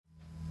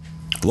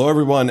Hello,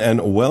 everyone,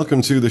 and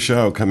welcome to the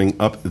show. Coming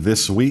up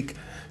this week,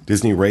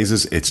 Disney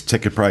raises its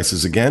ticket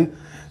prices again.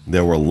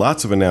 There were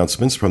lots of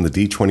announcements from the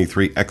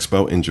D23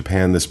 Expo in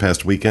Japan this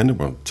past weekend.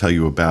 We'll tell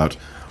you about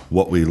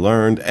what we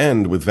learned,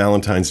 and with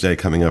Valentine's Day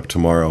coming up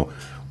tomorrow,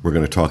 we're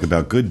going to talk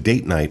about good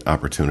date night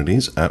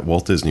opportunities at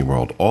Walt Disney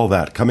World. All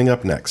that coming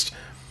up next.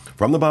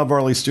 From the Bob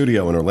Varley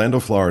Studio in Orlando,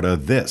 Florida,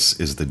 this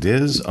is the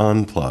Diz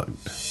Unplugged.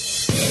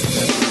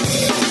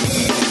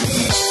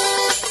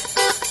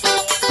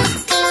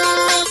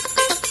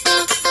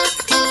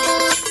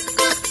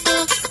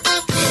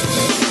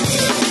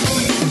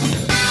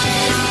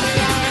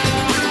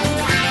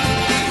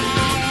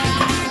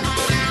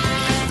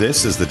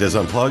 This is the Diz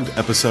Unplugged,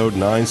 episode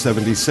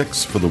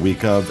 976 for the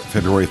week of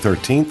February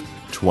 13th,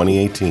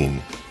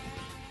 2018.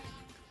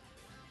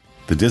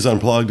 The Diz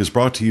Unplugged is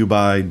brought to you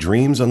by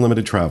Dreams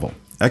Unlimited Travel,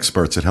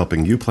 experts at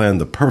helping you plan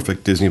the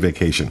perfect Disney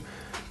vacation.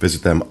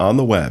 Visit them on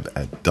the web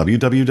at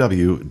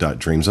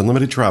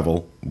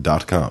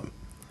www.dreamsunlimitedtravel.com.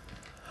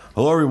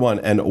 Hello, everyone,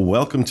 and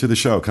welcome to the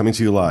show, coming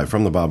to you live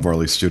from the Bob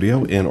Varley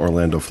Studio in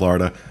Orlando,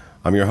 Florida.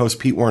 I'm your host,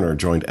 Pete Werner,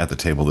 joined at the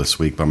table this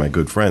week by my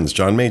good friends,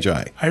 John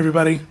Magi. Hi,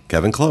 everybody.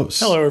 Kevin Close.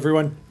 Hello,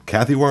 everyone.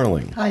 Kathy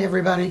Whirling. Hi,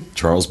 everybody.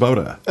 Charles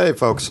Boda. Hey,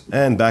 folks.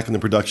 And back in the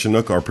production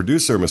nook, our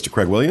producer, Mr.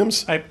 Craig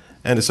Williams. Hi.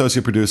 And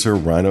associate producer,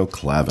 Rhino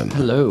Clavin.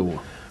 Hello.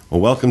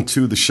 Well, welcome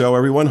to the show,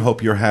 everyone.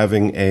 Hope you're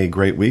having a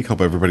great week.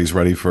 Hope everybody's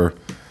ready for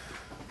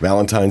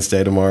Valentine's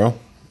Day tomorrow.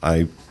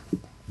 It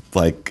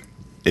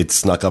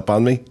snuck up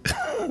on me.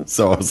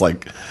 So I was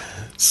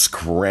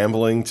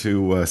scrambling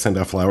to send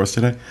out flowers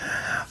today.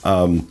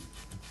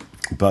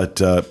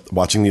 But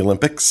watching the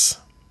Olympics.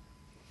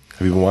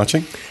 Have you been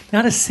watching?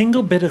 Not a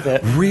single bit of it.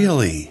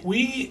 Really?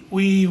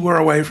 We were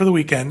away for the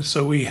weekend,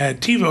 so we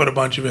had TiVo'd a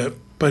bunch of it.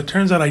 But it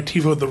turns out I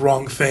TiVo'd the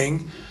wrong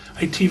thing.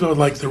 I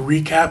TiVo'd the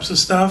recaps of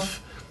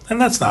stuff,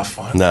 and that's not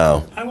fun.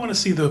 No. I want to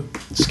see the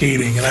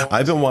skating, and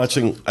I've been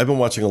watching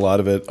a lot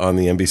of it on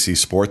the NBC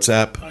Sports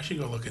app. I should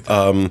go look at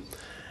that.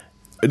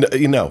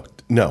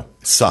 No,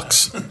 it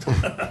sucks.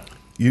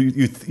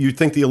 You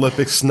think the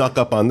Olympics snuck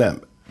up on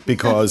them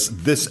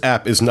because this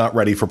app is not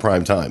ready for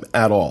prime time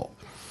at all.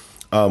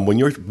 When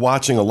you're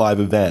watching a live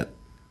event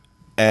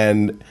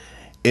and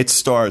it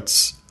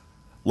starts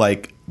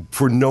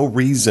for no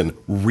reason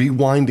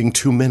rewinding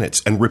 2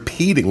 minutes and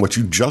repeating what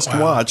you just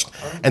watched,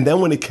 and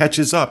then when it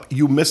catches up,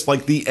 you miss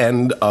the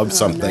end of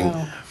something,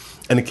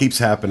 and it keeps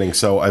happening.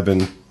 So I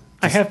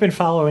have been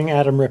following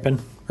Adam Rippon.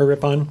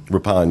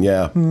 Rippon,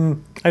 yeah.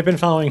 I've been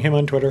following him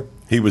on Twitter.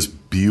 He was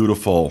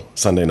beautiful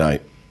Sunday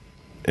night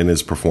in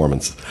his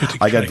performance.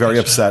 I got very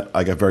upset.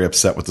 I got very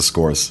upset with the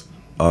scores.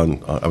 I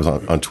was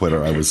on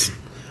Twitter.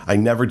 I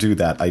never do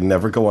that. I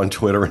never go on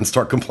Twitter and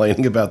start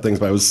complaining about things,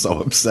 but I was so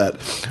upset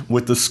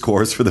with the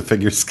scores for the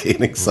figure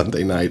skating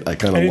Sunday night. I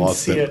kind of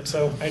lost it. I didn't see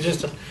it,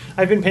 so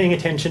I've been paying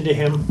attention to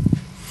him.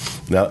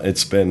 No,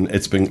 it's been.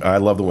 I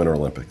love the Winter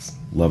Olympics.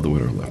 Love the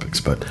Winter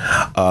Olympics, but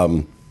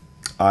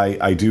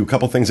I do a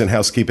couple things in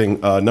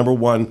housekeeping. Number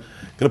one,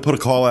 going to put a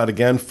call out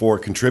again for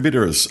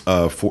contributors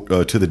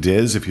to the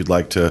Diz. If you'd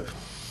like to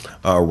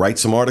write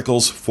some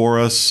articles for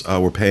us,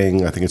 we're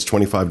paying, I think it's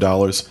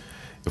 $25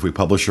 if we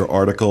publish your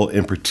article.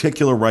 In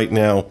particular, right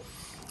now,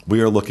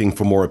 we are looking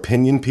for more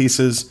opinion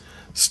pieces,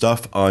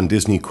 stuff on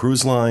Disney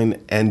Cruise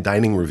Line, and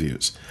dining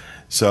reviews.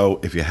 So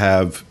if you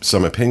have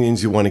some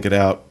opinions you want to get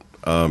out,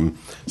 some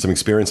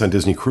experience on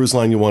Disney Cruise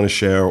Line you want to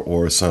share,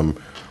 or some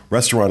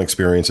restaurant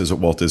experiences at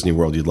Walt Disney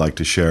World you'd like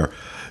to share,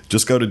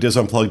 just go to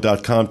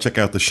DizUnplugged.com, check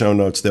out the show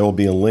notes. There will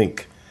be a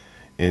link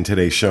in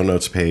today's show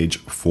notes page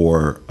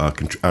for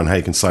on how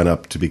you can sign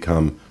up to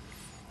become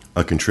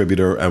a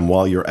contributor. And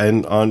while you're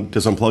on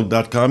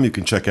DizUnplugged.com, you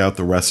can check out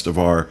the rest of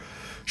our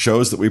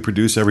shows that we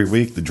produce every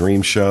week: the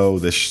Dream Show,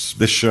 this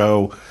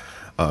show,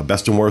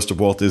 Best and Worst of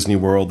Walt Disney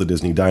World, the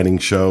Disney Dining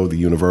Show, the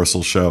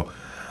Universal Show.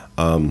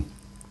 All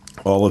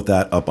of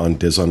that up on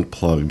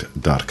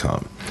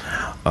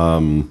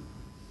DizUnplugged.com.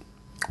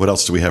 What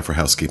else do we have for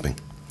housekeeping?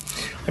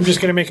 I'm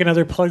just going to make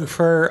another plug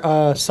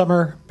for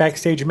Summer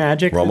Backstage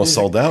Magic. We're almost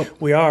sold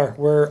out. We are.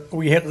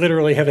 We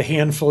literally have a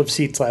handful of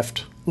seats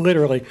left.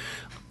 Literally.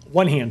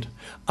 One hand.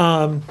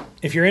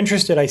 If you're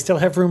interested, I still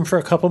have room for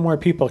a couple more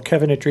people.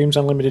 Kevin at Dreams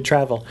Unlimited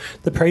Travel.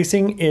 The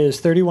pricing is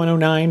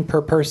 $31.09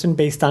 per person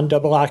based on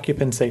double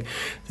occupancy.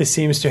 This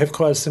seems to have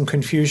caused some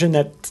confusion.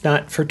 That's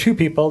not for two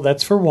people.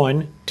 That's for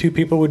one. Two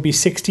people would be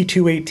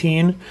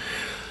 $62.18.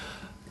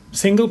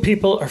 Single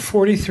people are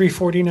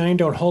 $43.49.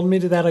 Don't hold me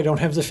to that. I don't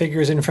have the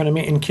figures in front of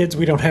me. And kids,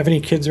 we don't have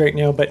any kids right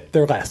now, but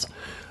they're less.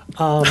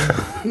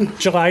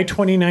 July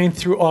 29th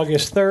through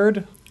August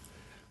 3rd.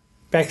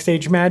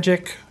 Backstage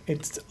Magic.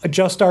 It's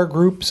just our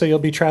group, so you'll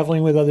be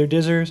traveling with other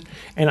Dizzers.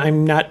 And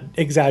I'm not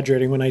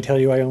exaggerating when I tell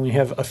you I only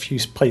have a few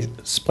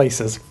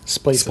places.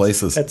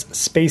 That's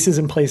spaces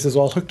and places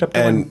all hooked up to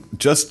and one.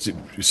 Just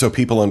so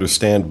people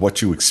understand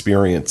what you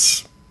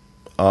experience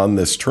on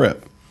this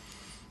trip,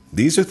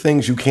 these are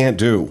things you can't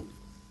do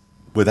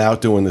without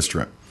doing this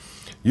trip.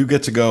 You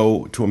get to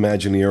go to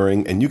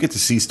Imagineering, and you get to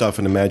see stuff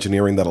in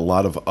Imagineering that a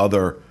lot of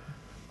other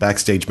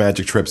Backstage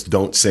Magic trips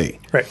don't see.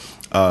 Right.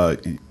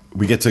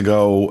 we get to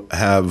go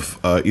have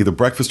either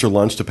breakfast or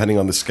lunch, depending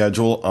on the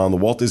schedule, on the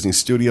Walt Disney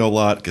Studio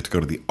lot. Get to go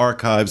to the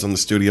archives on the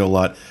studio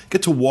lot.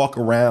 Get to walk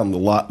around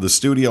the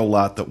studio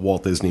lot that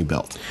Walt Disney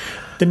built.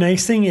 The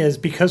nice thing is,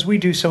 because we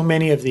do so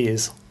many of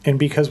these, and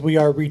because we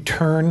are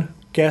return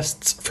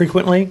guests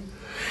frequently,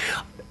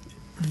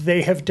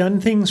 they have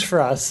done things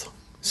for us,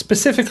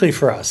 specifically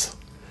for us.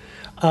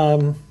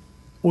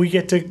 We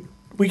get to.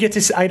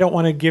 I don't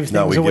want to give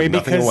things away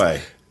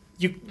because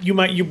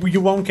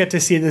you won't get to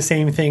see the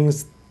same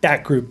things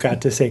that group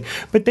got to see.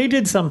 But they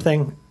did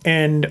something,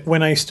 and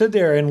when I stood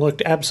there and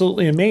looked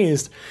absolutely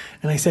amazed,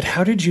 and I said,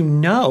 "How did you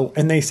know?"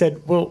 And they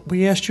said, "Well,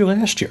 we asked you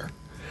last year."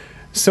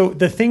 So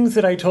the things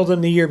that I told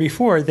them the year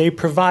before, they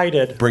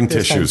provided. Bring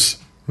tissues.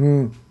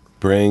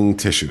 Bring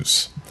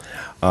tissues.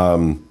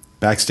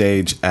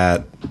 Backstage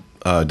at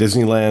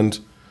Disneyland,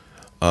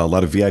 a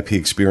lot of VIP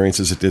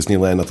experiences at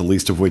Disneyland, not the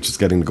least of which is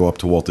getting to go up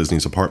to Walt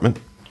Disney's apartment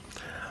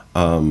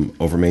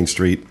over Main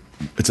Street.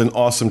 It's an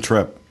awesome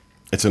trip.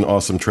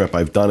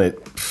 I've done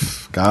it,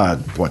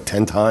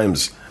 10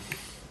 times.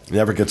 It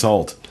never gets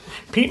old.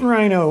 Pete and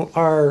Rhino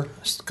are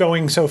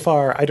going so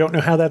far. I don't know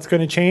how that's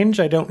going to change.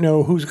 I don't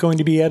know who's going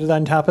to be added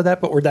on top of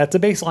that, but that's a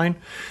baseline.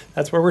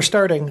 That's where we're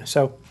starting.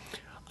 So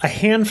a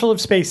handful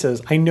of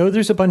spaces. I know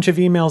there's a bunch of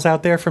emails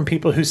out there from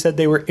people who said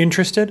they were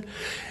interested.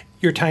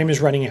 Your time is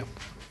running out.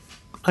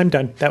 I'm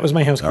done. That was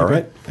my housekeeping. All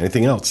right.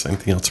 Anything else?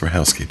 Anything else for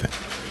housekeeping?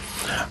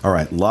 All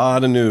right. A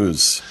lot of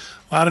news.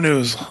 A lot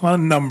of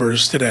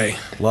numbers today.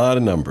 A lot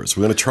of numbers.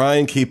 We're going to try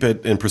and keep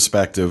it in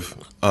perspective.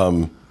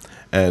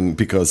 And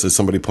because, as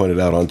somebody pointed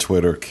out on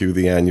Twitter, cue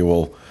the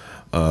annual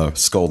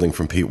scolding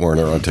from Pete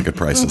Werner on ticket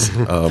prices.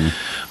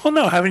 Well,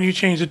 no, haven't you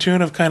changed the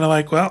tune of kind of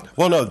like,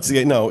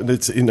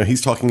 no,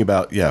 he's talking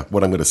about,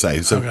 what I'm going to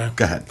say. So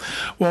Go ahead.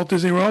 Walt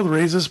Disney World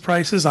raises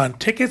prices on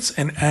tickets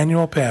and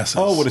annual passes.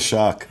 Oh, what a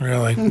shock.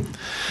 Really?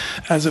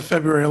 As of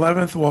February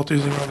 11th, Walt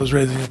Disney World is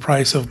raising the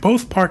price of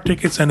both park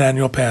tickets and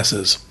annual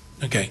passes.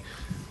 Okay.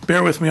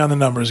 Bear with me on the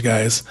numbers,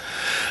 guys.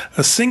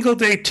 A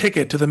single-day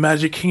ticket to the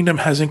Magic Kingdom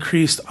has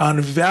increased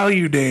on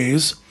value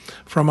days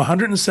from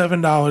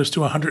 $107 to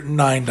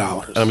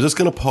 $109. And I'm just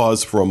going to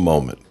pause for a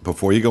moment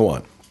before you go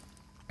on.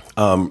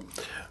 I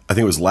think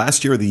it was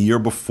last year or the year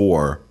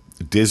before,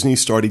 Disney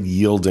started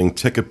yielding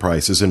ticket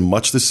prices in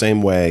much the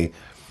same way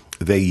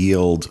they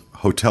yield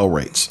hotel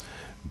rates,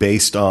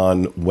 based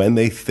on when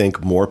they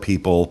think more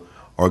people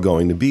are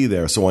going to be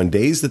there. So on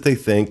days that they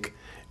think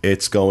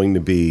it's going to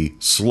be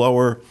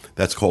slower,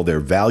 that's called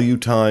their value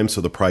time. So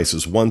the price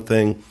is one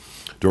thing.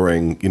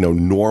 During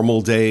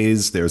normal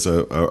days, there's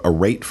a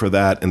rate for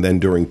that, and then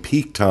during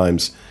peak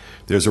times,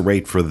 there's a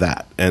rate for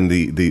that. And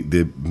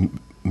the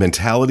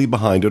mentality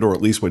behind it, or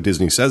at least what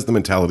Disney says the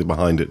mentality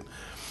behind it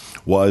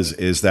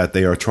is that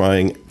they are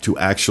trying to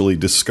actually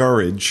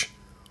discourage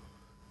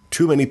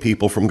too many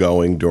people from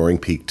going during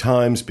peak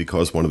times,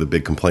 because one of the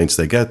big complaints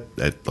they get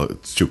that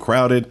it's too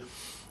crowded.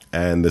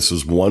 And this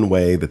is one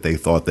way that they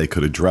thought they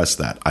could address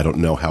that. I don't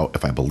know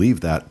if I believe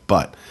that,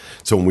 but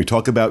so when we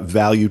talk about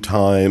value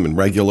time and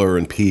regular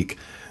and peak,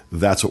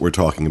 that's what we're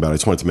talking about. I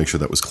just wanted to make sure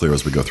that was clear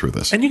as we go through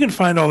this. And you can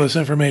find all this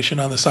information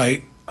on the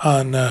site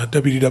on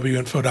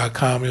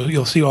www.info.com.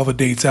 You'll see all the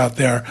dates out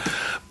there.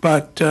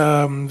 But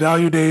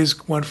value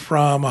days went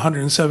from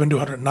 $107 to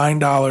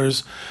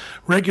 $109.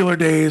 Regular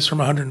days from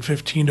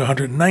 $115 to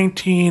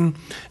 $119,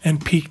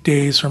 and peak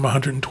days from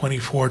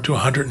 $124 to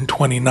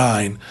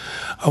 $129.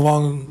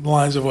 Along the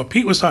lines of what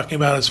Pete was talking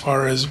about as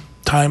far as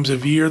times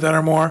of year that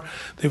are more,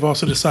 they've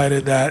also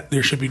decided that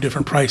there should be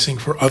different pricing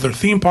for other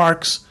theme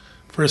parks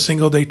for a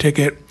single-day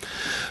ticket.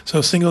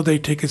 So single-day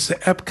tickets to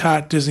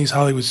Epcot, Disney's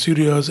Hollywood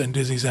Studios, and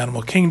Disney's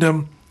Animal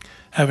Kingdom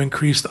have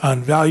increased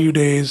on value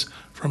days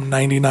from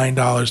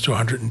 $99 to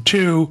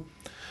 $102,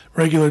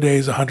 regular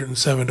days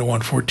 $107 to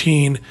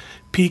 $114,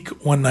 peak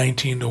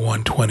 $119 to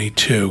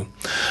 $122.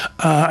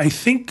 I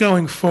think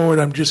going forward,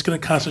 I'm just going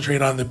to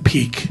concentrate on the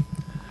peak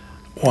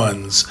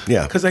ones.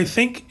 Yeah. Because I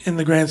think in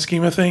the grand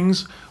scheme of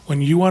things,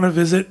 when you want to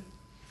visit,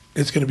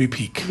 it's going to be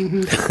peak.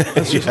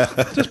 Let's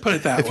just put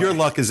it that way. If your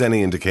luck is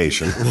any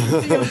indication.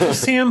 The Uncle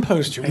Sam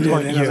poster.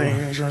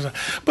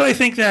 But I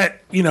think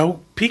that,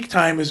 peak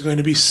time is going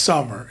to be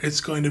summer.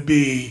 It's going to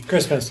be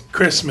Christmas.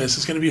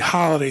 It's going to be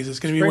holidays. It's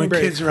going to be when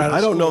kids are out of school.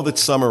 I don't know school. that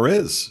summer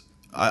is.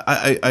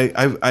 I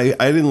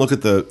didn't look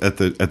at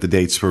the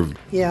dates for.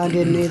 Yeah, I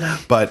didn't either.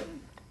 But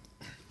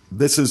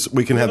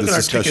we can have this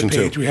discussion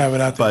too. We have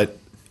it out there. But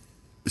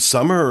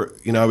summer,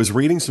 I was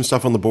reading some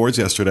stuff on the boards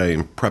yesterday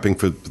and prepping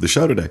for the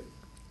show today,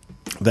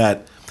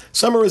 that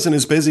summer isn't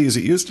as busy as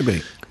it used to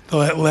be.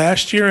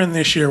 Last year and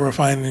this year, we're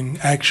finding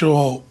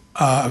actual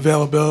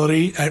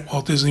availability at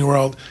Walt Disney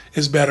World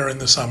is better in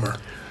the summer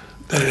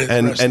than it is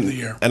the rest of the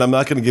year. And I'm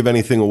not going to give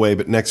anything away,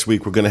 but next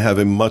week we're going to have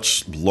a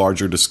much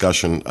larger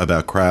discussion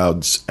about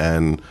crowds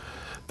and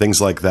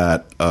things like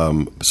that.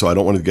 So I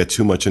don't want to get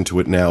too much into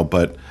it now,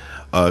 but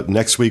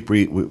next week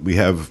we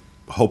have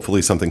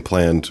hopefully something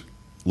planned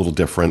a little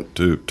different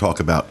to talk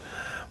about.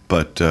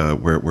 but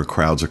where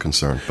crowds are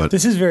concerned. But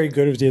This is very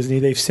good of Disney.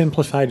 They've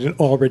simplified an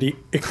already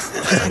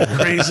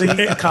Crazy,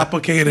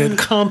 complicated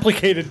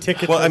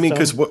ticket. well, I mean,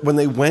 because system. when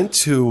they went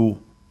to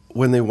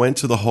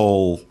the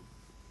whole,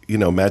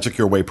 Magic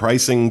Your Way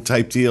pricing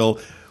type deal,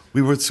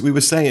 we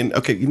were saying,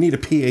 okay, you need a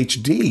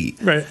PhD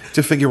Right.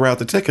 to figure out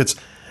the tickets.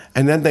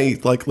 And then they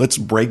let's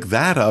break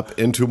that up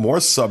into more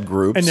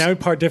subgroups. And now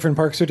different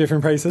parks are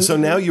different prices. So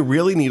now you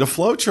really need a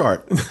flow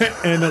chart.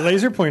 And a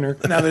laser pointer.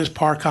 Now there's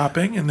park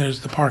hopping, and there's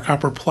the Park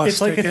Hopper Plus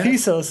It's like ticket. a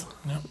thesis.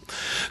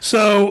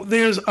 So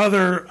there's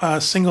other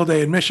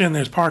single-day admission.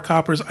 There's park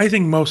hoppers. I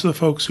think most of the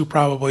folks who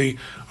probably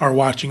are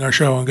watching our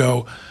show and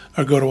go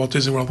to Walt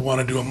Disney World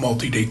want to do a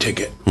multi-day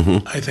ticket.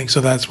 I think so.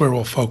 That's where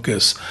we'll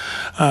focus.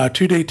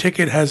 Two-day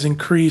ticket has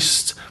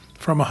increased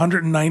from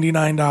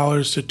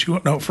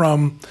 $199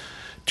 from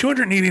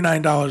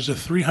 $289 to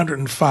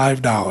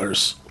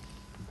 $305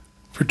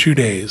 for 2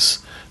 days.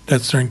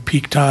 That's during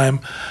peak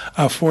time.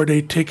 A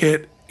 4-day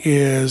ticket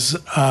is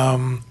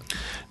now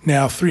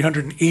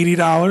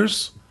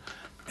 $380,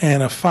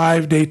 and a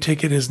 5-day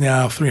ticket is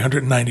now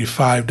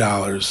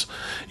 $395.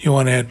 You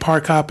want to add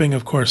park hopping,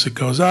 of course, it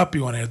goes up.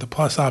 You want to add the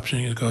plus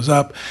option, it goes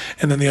up.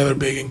 And then the other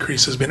big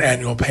increase has been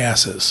annual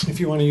passes. If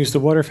you want to use the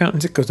water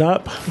fountains, it goes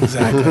up.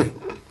 Exactly.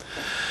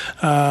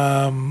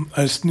 A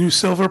new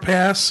silver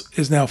pass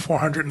is now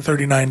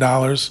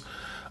 $439.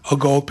 A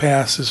gold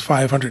pass is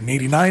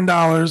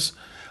 $589.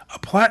 A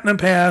platinum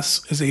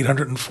pass is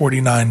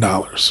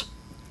 $849.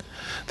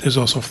 There's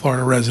also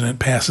Florida resident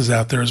passes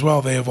out there as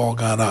well. They have all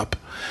gone up.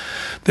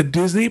 The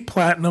Disney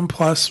Platinum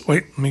Plus,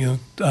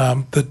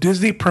 the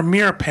Disney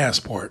Premier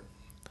Passport.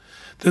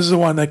 This is the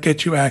one that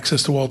gets you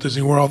access to Walt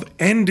Disney World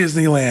and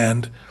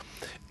Disneyland,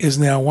 is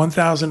now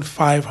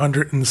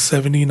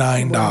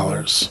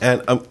 $1,579.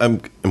 And I'm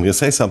going to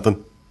say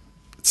something.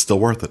 It's still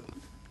worth it.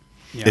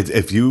 Yeah.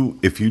 If you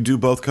do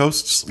both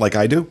coasts like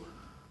I do,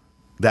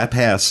 that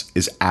pass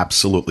is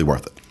absolutely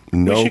worth it.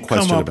 No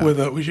question about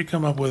it. We should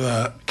come up with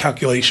a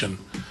calculation.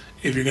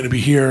 If you're going to be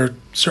here a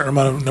certain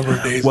number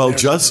of days. Well, there,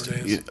 just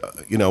number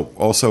of days.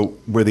 Also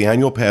where the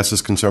annual pass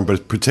is concerned,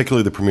 but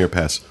particularly the Premier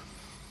Pass,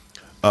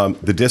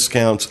 the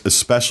discounts,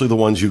 especially the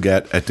ones you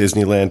get at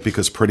Disneyland,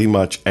 because pretty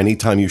much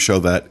anytime you show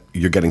that,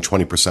 you're getting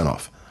 20%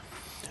 off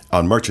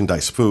on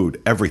merchandise,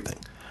 food, everything.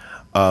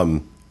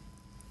 I'm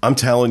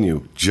telling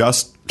you,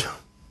 just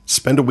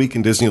spend a week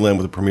in Disneyland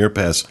with a Premier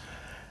Pass,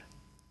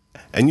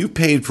 and you've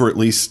paid for at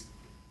least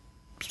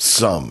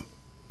some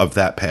of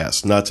that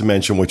pass, not to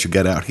mention what you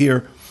get out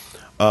here.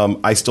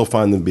 I still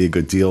find them to be a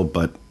good deal,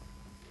 but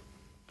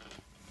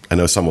I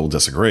know some will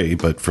disagree,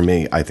 but for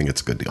me, I think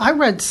it's a good deal. I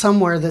read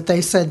somewhere that they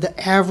said the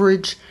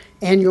average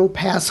annual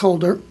pass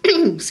holder,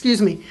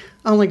 excuse me,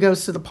 only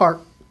goes to the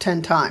park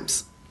 10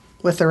 times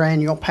with their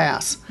annual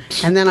pass.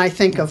 And then I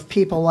think of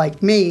people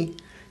like me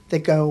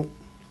that go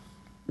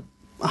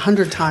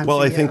 100 times Well,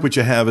 a I year. think what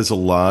you have is a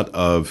lot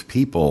of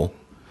people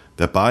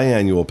that buy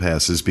annual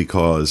passes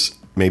because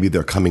maybe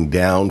they're coming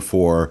down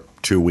for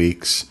 2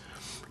 weeks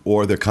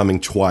or they're coming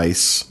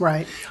twice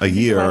Right. a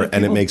year, A lot of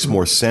and it people- makes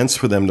more sense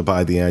for them to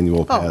buy the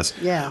annual pass.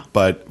 yeah.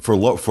 But for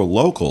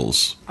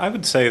locals, I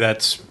would say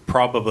that's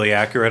probably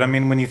accurate. I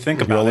mean, when you think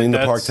you're about only it, in the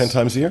park that's- 10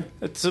 times a year?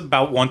 It's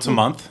about once a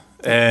month.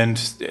 And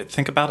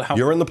think about how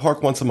You're in the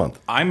park once a month.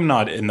 I'm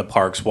not in the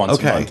parks once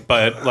Okay. a month,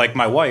 but like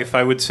my wife,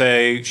 I would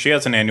say she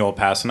has an annual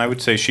pass, and I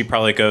would say she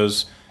probably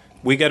goes.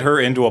 We get her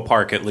into a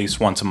park at least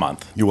once a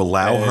month. You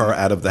allow her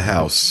out of the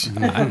house.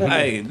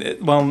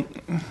 Well,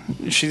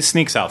 she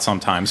sneaks out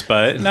sometimes,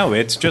 but no,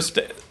 it's just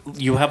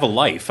you have a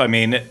life. I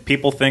mean,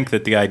 people think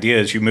that the idea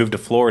is you move to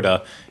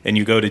Florida and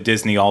you go to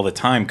Disney all the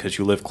time because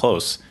you live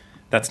close.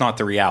 That's not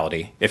the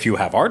reality. If you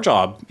have our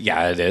job,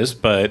 yeah, it is,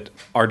 but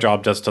our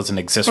job just doesn't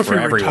exist Or if for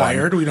you're everyone.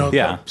 retired, we know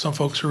Yeah. some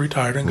folks are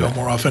retired and go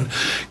more often.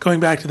 Going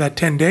back to that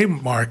 10-day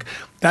mark,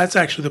 that's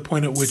actually the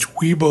point at which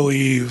we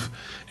believe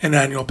an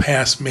annual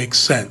pass makes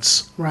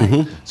sense.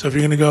 Right. So if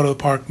you're going to go to the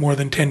park more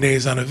than 10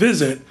 days on a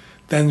visit,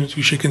 then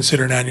you should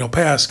consider an annual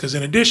pass, because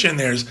in addition,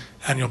 there's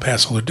annual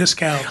pass holder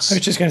discounts. I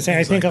was just going to say,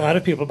 I think a lot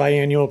of people buy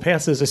annual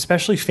passes,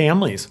 especially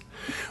families.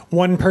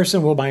 One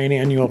person will buy an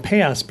annual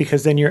pass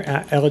because then you're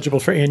eligible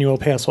for annual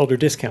pass holder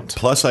discounts.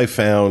 Plus, I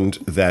found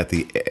that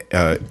the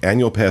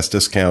annual pass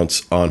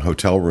discounts on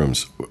hotel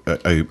rooms,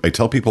 I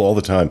tell people all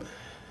the time,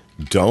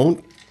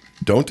 don't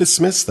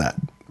dismiss that.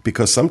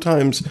 Because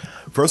sometimes,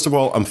 first of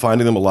all, I'm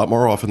finding them a lot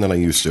more often than I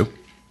used to.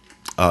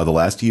 The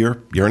last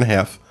year and a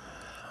half,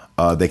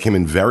 they came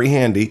in very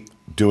handy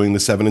doing the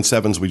 7 and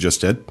 7s we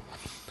just did.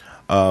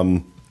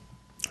 And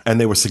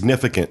they were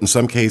significant. In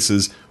some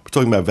cases, we're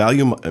talking about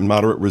value and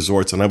moderate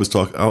resorts, and I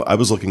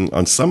was looking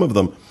on some of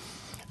them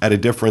at a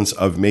difference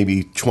of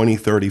maybe $20,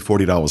 $30,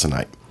 $40 a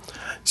night.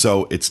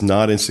 So it's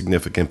not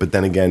insignificant, but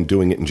then again,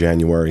 doing it in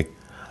January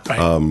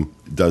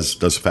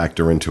does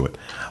factor into it.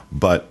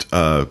 But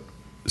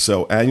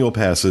so annual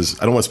passes,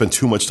 I don't want to spend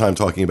too much time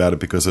talking about it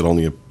because it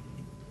only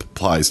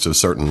applies to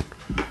certain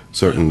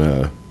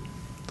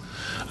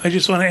I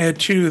just want to add,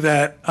 too,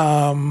 that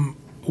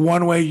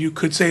one way you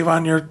could save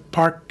on your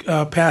park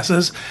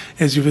passes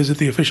is you visit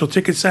the official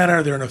ticket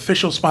center. They're an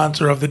official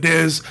sponsor of the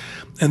Diz,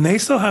 and they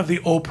still have the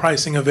old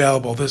pricing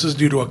available. This is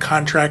due to a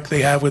contract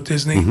they have with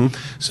Disney.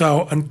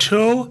 So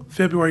until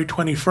February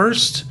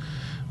 21st,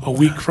 a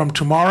week from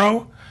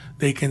tomorrow,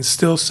 they can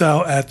still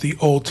sell at the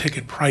old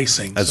ticket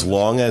pricing. As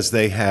long as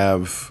they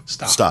have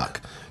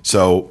stock.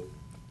 So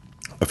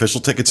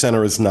official ticket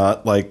center is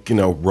not like,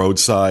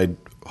 roadside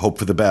hope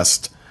for the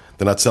best.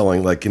 They're not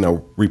selling like,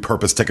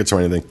 repurposed tickets or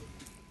anything.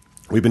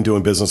 We've been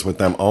doing business with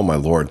them, oh my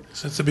Lord.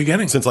 Since the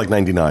beginning. Since like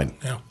 99.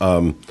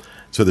 Yeah.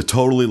 So they're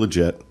totally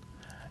legit.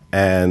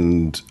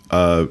 And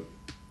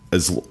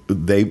as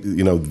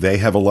they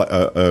have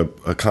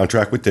a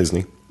contract with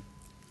Disney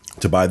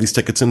to buy these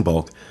tickets in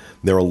bulk.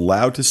 They're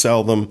allowed to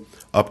sell them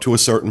up to a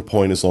certain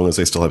point as long as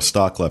they still have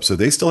stock left. So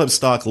they still have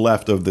stock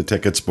left of the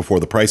tickets before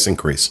the price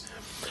increase.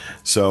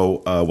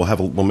 So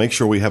we'll make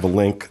sure we have a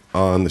link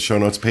on the show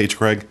notes page,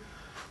 Craig,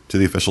 to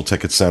the official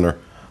ticket center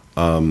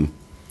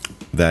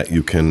that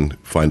you can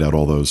find out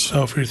all those.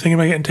 So if you're thinking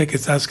about getting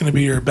tickets, that's going to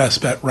be your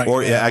best bet right now.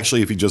 Or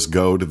actually, if you just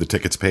go to the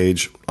tickets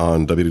page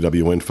on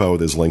WDW Info,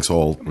 there's links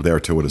all there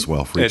to it as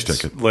well for each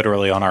ticket. It's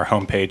literally on our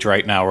homepage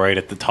right now, right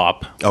at the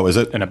top. Oh, is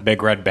it? In a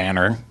big red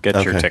banner,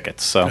 get your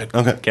tickets. So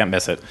can't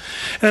miss it.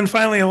 And then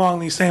finally, along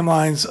these same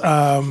lines,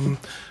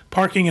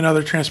 parking and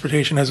other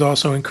transportation has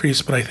also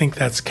increased, but I think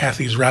that's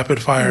Kathy's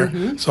rapid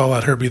fire, so I'll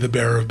let her be the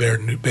bearer of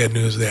bad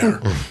news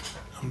there.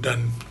 I'm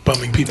done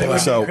bumming people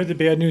out. So, heard the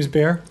bad news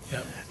bear?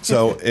 Yeah.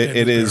 So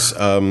it is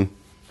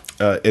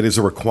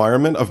a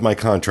requirement of my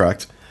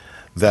contract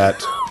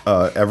that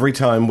every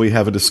time we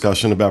have a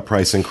discussion about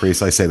price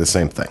increase, I say the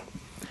same thing.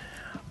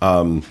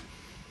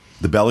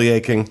 The belly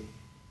aching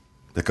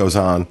that goes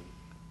on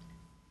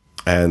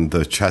and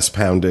the chest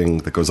pounding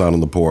that goes on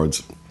the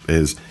boards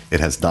it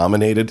has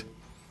dominated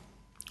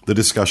the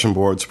discussion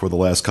boards for the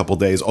last couple of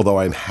days, although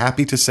I'm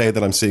happy to say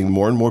that I'm seeing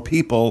more and more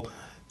people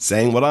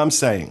saying what I'm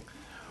saying,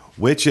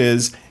 which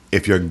is,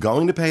 if you're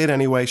going to pay it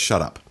anyway,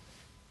 shut up.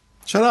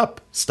 Shut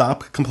up.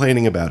 Stop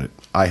complaining about it.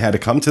 I had to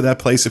come to that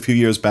place a few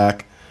years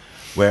back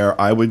where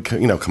I would,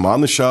 come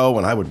on the show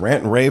and I would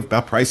rant and rave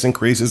about price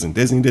increases and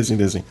Disney.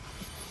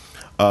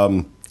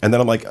 And then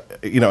I'm like,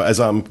 as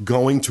I'm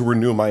going to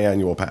renew my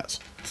annual pass,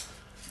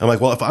 I'm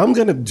like, well, if I'm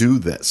going to do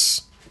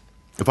this,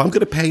 if I'm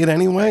going to pay it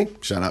anyway,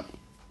 shut up.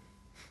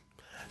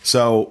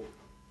 So,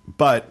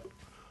 but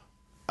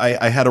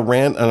I had a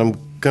rant, and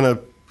I'm going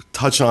to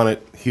touch on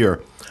it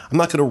here. I'm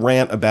not going to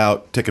rant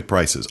about ticket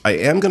prices. I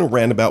am going to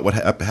rant about what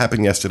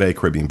happened yesterday at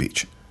Caribbean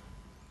Beach.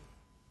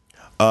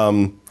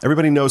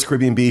 Everybody knows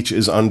Caribbean Beach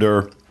is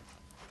under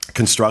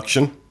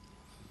construction.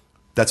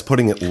 That's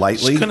putting it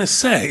lightly. I was going to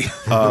say.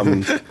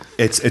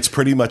 It's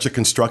pretty much a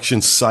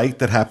construction site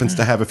that happens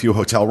to have a few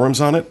hotel rooms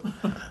on it.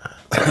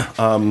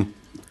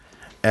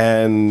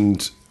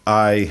 And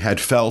I had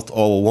felt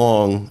all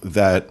along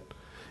that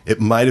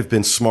it might have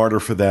been smarter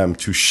for them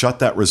to shut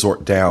that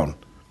resort down,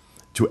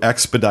 to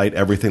expedite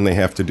everything they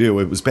have to do.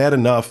 It was bad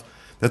enough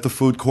that the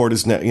food court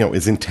is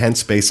in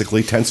tents,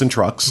 basically, tents and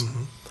trucks.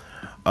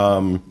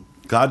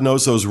 God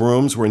knows those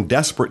rooms were in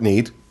desperate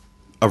need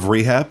of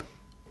rehab.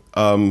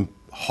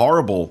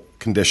 Horrible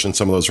condition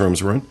some of those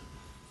rooms were in.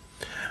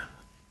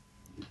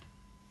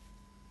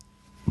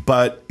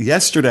 But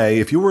yesterday,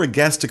 if you were a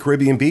guest to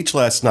Caribbean Beach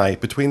last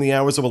night, between the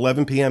hours of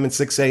 11 p.m. and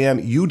 6 a.m.,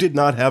 you did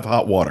not have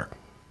hot water.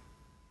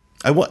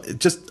 I want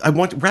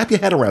to wrap your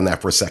head around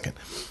that for a second.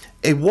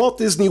 A Walt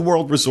Disney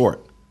World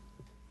resort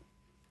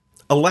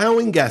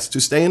allowing guests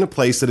to stay in a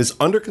place that is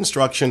under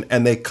construction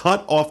and they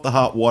cut off the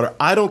hot water.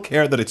 I don't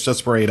care that it's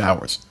just for 8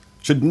 hours.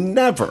 Should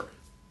never,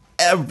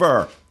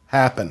 ever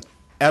happen.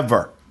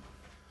 Ever.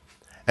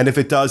 And if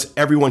it does,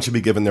 everyone should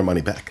be given their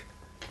money back.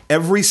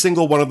 Every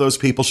single one of those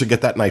people should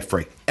get that night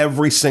free.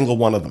 Every single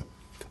one of them.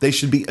 They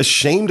should be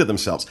ashamed of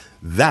themselves.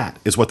 That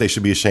is what they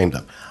should be ashamed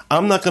of.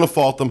 I'm not going to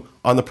fault them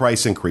on the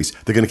price increase.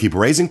 They're going to keep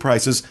raising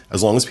prices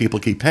as long as people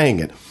keep paying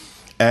it.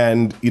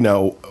 And,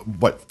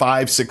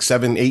 5, 6,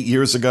 7, 8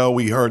 years ago,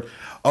 we heard,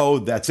 oh,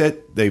 that's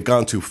it. They've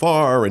gone too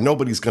far and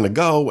nobody's going to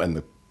go. And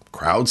the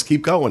crowds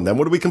keep going. Then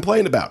what do we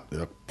complain about?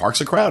 The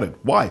parks are crowded.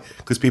 Why?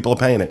 Because people are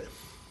paying it.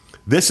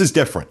 This is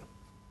different.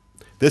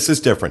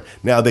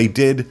 Now, they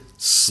did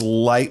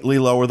slightly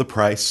lower the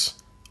price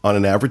on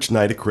an average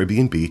night at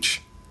Caribbean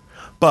Beach.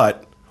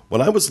 But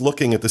when I was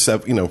looking at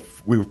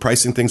we were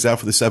pricing things out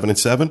for the 7 and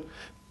 7.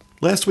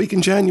 Last week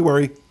in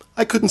January,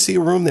 I couldn't see a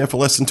room there for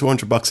less than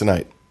 $200 a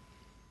night.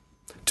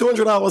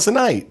 $200 a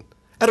night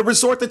at a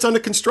resort that's under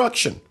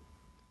construction.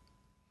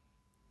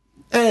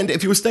 And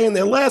if you were staying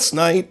there last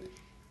night,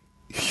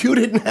 you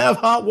didn't have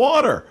hot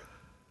water.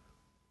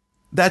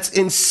 That's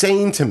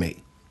insane to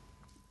me.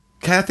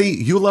 Kathy,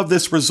 you love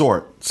this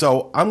resort.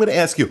 So I'm going to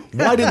ask you,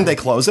 why didn't they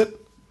close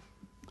it?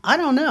 I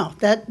don't know.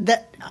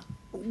 That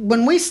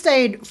when we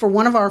stayed for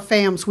one of our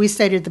fams, we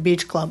stayed at the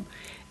beach club,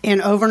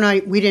 and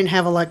overnight we didn't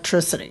have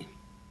electricity.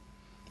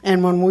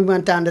 And when we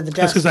went down to the desk,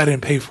 that's because I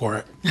didn't pay for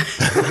it.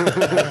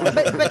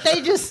 but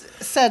they just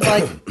said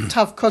like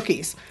tough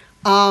cookies.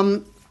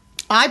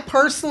 I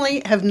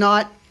personally have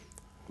not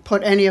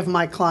put any of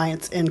my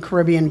clients in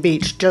Caribbean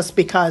Beach just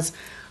because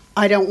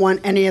I don't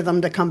want any of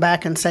them to come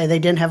back and say they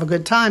didn't have a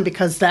good time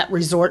because that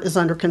resort is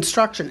under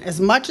construction.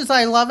 As much as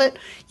I love it,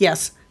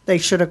 yes, they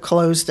should have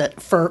closed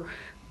it for,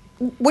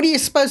 what are you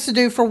supposed to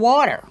do for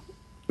water?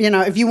 You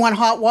know, if you want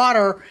hot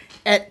water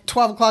at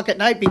 12 o'clock at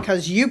night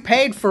because you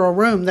paid for a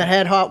room that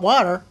had hot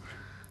water.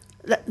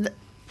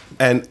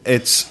 And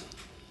it's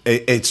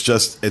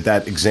just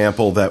that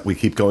example that we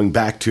keep going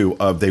back to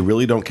of they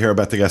really don't care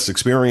about the guest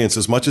experience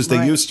as much as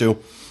they used to,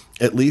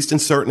 at least in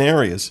certain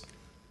areas.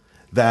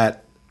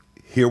 That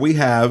here we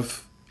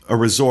have a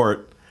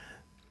resort.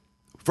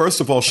 First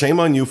of all, shame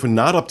on you for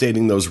not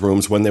updating those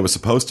rooms when they were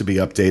supposed to be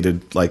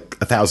updated like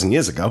 1,000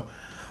 years ago.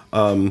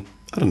 I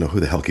don't know who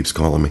the hell keeps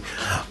calling me.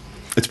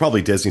 It's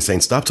probably Disney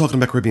saying, stop talking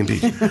about Caribbean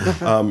Beach.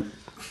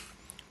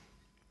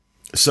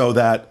 So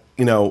that,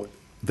 you know,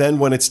 then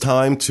when it's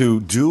time to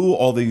do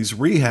all these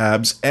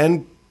rehabs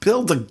and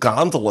build a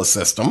gondola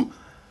system,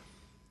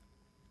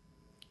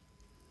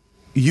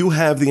 you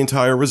have the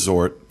entire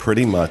resort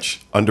pretty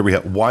much under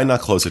rehab. Why not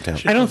close it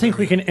down? I don't think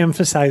we can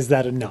emphasize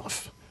that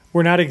enough.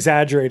 We're not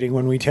exaggerating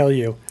when we tell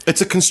you.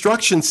 It's a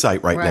construction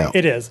site right now.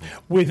 It is.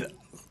 With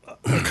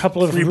a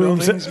couple of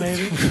rooms, buildings,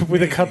 maybe?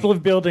 with a couple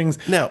of buildings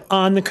Now,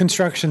 on the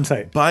construction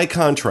site. By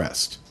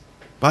contrast,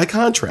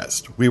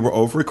 we were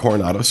over at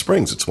Coronado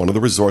Springs. It's one of the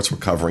resorts we're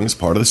covering as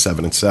part of the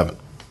 7 and 7.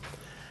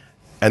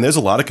 And there's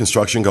a lot of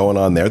construction going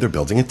on there. They're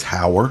building a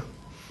tower.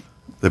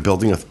 They're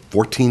building a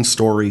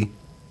 14-story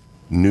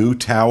new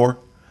tower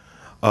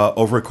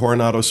over at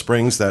Coronado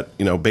Springs that,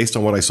 you know, based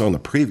on what I saw in the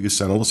preview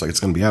center, looks like it's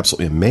going to be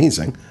absolutely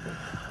amazing.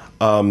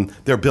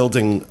 They're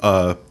building,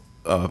 a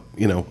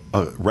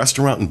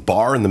restaurant and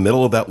bar in the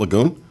middle of that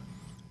lagoon.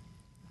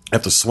 You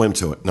have to swim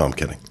to it. No, I'm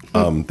kidding.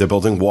 They're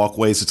building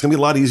walkways. It's going to be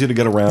a lot easier to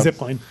get around. Zip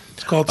line.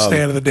 It's called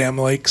Stay Out of the Damn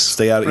Lakes.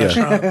 Stay out.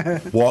 Yeah.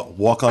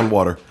 Walk on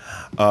water.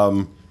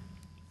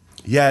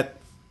 Yet,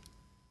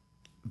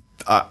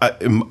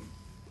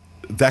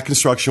 that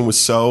construction was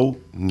so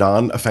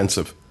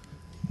non-offensive.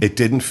 It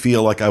didn't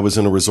feel like I was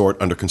in a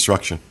resort under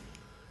construction,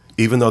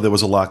 even though there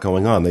was a lot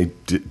going on. They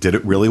did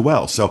it really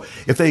well. So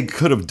if they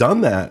could have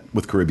done that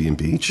with Caribbean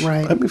Beach,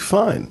 I'd be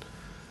fine.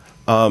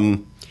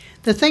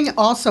 The thing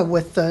also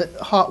with the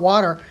hot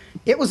water,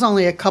 it was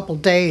only a couple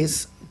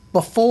days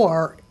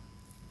before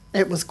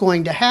it was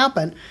going to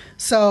happen.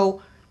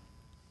 So,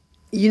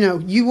 you know,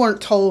 you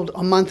weren't told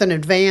a month in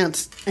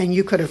advance and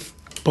you could have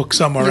booked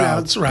somewhere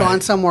else,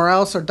 gone somewhere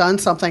else or done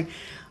something.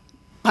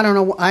 I don't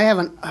know. I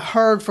haven't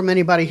heard from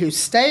anybody who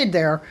stayed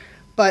there,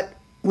 but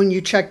when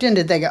you checked in,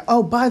 did they go,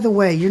 oh, by the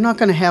way, you're not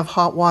going to have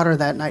hot water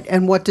that night?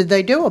 And what did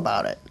they do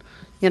about it?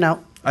 You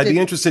know, I'd be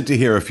interested to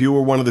hear if you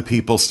were one of the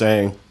people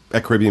staying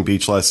at Caribbean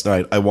Beach last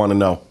night. I want to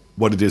know,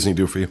 what did Disney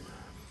do for you?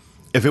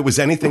 If it was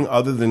anything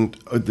other than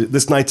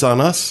this night's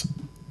on us,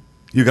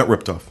 you got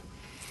ripped off.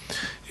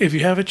 If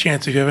you have a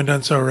chance, if you haven't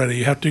done so already,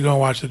 you have to go and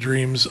watch the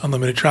Dreams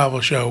Unlimited Travel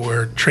show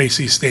where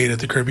Tracy stayed at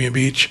the Caribbean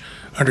Beach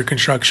under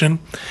construction.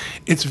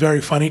 It's very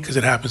funny because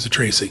it happens to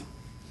Tracy.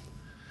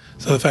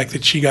 So the fact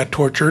that she got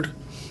tortured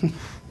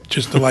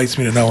just delights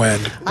me to no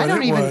end. I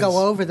don't even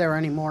go over there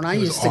anymore. And I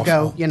used to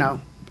go, you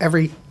know,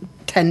 every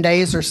 10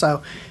 days or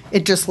so.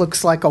 It just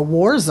looks like a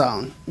war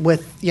zone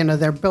with, you know,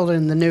 they're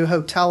building the new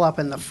hotel up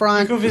in the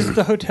front. You go visit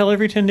the hotel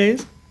every 10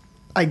 days?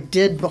 I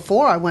did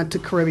before I went to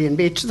Caribbean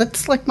Beach.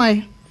 That's like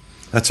my...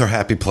 That's our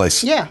happy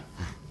place. Yeah.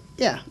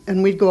 Yeah.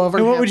 And we'd go over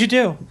and what would you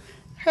do?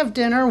 Have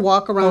dinner,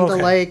 walk around the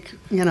lake,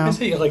 you know. I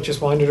see you like just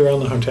wandered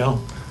around the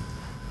hotel.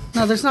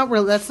 No, there's not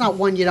really, that's not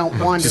one you don't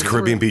wander Just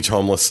Caribbean Beach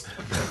homeless.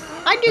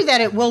 I do that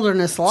at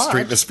Wilderness Lodge.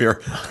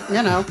 Streetmosphere.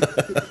 You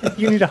know.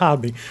 You need a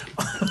hobby.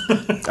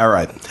 All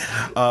right.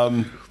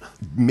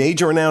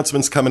 Major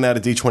announcements coming out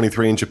of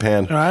D23 in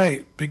Japan. All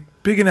right.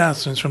 Big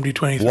announcements from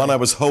D23. One I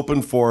was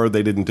hoping for,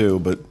 they didn't do,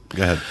 but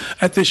go ahead.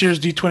 At this year's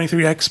D23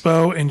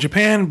 Expo in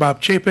Japan,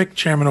 Bob Chapek,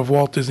 chairman of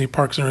Walt Disney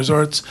Parks and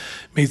Resorts,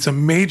 made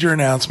some major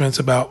announcements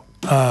about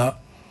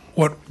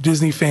what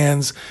Disney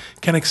fans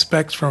can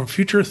expect from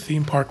future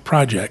theme park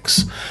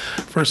projects.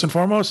 First and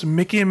foremost,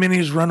 Mickey and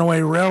Minnie's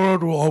Runaway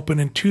Railroad will open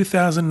in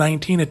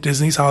 2019 at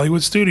Disney's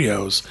Hollywood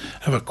Studios.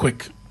 I have a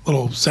quick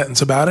little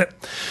sentence about it.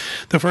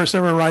 The first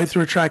ever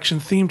ride-through attraction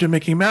themed to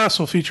Mickey Mouse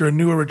will feature a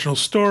new original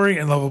story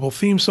and lovable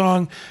theme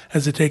song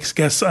as it takes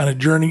guests on a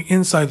journey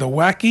inside the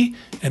wacky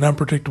and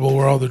unpredictable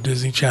world of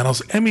Disney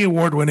Channel's Emmy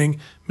Award-winning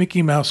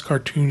Mickey Mouse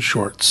cartoon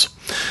shorts.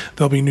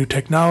 There'll be new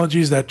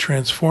technologies that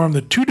transform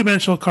the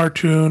two-dimensional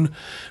cartoon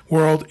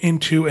world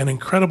into an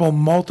incredible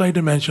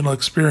multi-dimensional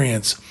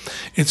experience.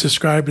 It's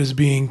described as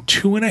being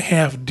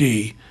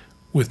 2.5D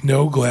with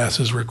no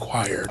glasses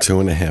required.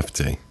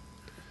 2.5D.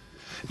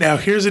 Now,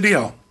 here's the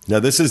deal. Now,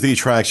 this is the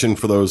attraction,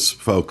 for those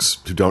folks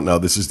who don't know,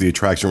 this is the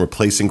attraction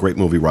replacing Great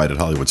Movie Ride at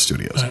Hollywood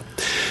Studios. Right.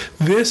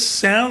 This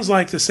sounds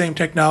like the same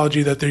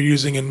technology that they're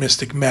using in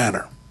Mystic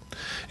Manor.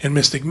 In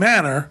Mystic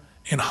Manor,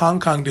 in Hong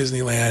Kong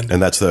Disneyland.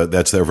 And that's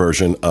their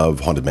version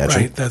of Haunted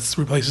Mansion. Right, that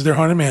replaces their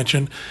Haunted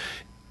Mansion.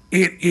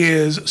 It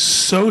is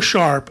so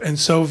sharp and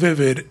so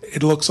vivid,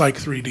 it looks like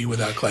 3D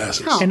without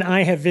glasses. And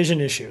I have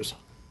vision issues.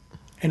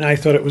 and I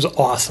thought it was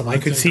awesome. I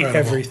could see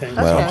incredible. everything.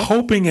 Wow. I'm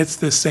hoping it's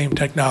the same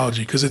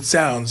technology because it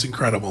sounds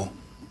incredible.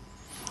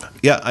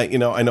 Yeah, I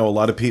know a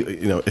lot of people.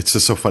 It's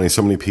just so funny.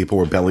 So many people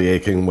were belly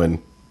aching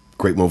when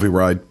Great Movie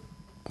Ride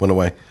went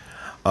away.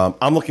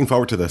 I'm looking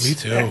forward to this. Me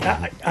too.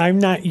 I'm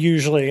not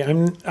usually.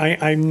 I'm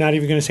not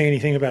even going to say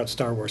anything about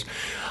Star Wars.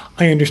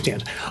 I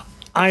understand.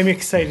 I'm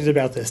excited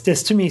about this.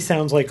 This to me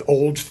sounds like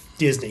old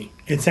Disney.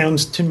 It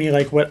sounds to me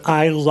like what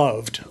I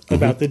loved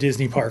about the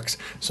Disney parks.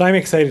 So I'm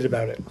excited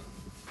about it.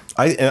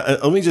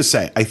 Let me just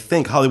say, I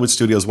think Hollywood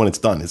Studios, when it's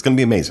done, it's going to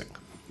be amazing.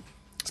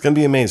 It's going to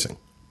be amazing.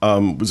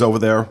 Was over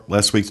there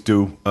last week to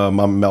do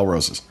Mama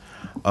Melrose's,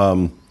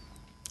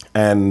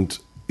 and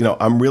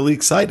I'm really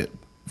excited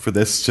for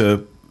this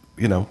to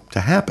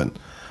happen.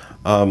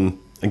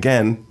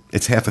 Again,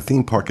 it's half a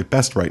theme park at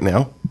best right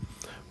now.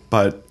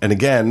 And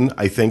again,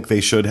 I think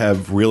they should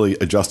have really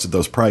adjusted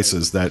those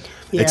prices. That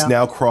it's Yeah.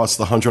 now crossed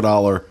the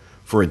 $100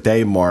 for a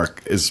day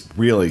mark is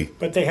really,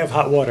 But they have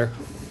hot water.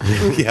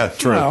 yeah,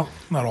 true. Well,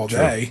 not all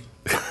day.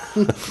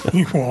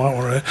 You won't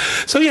want it.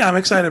 So yeah, I'm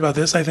excited about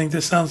this. I think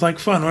this sounds like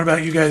fun. What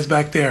about you guys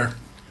back there?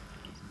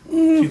 Do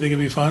you think it'd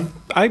be fun?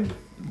 I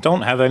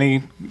don't have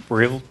any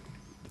real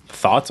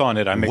thoughts on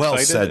it. I'm Well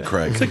excited. said,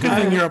 Craig. It's a good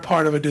thing you're a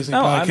part of a Disney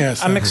No,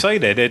 podcast. I'm then.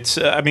 excited. It's.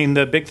 I mean,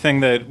 the big thing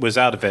that was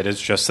out of it is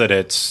just that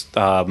it's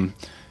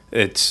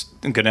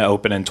going to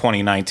open in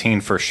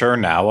 2019 for sure.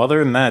 Now,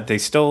 other than that,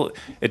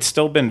 it's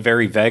still been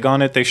very vague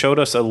on it. They showed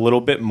us a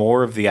little bit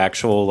more of the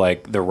actual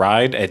the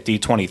ride at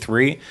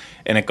D23,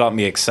 and it got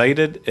me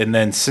excited. And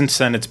then since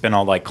then, it's been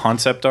all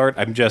concept art.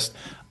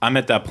 I'm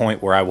at that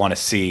point where I want to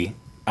see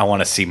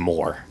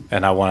more,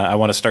 and I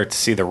want to start to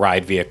see the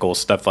ride vehicles,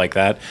 stuff like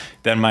that.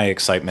 Then my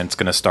excitement's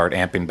going to start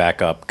amping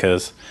back up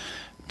because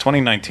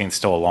 2019 is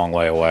still a long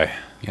way away.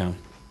 Yeah.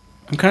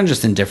 I'm kind of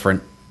just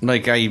indifferent.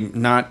 I'm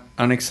not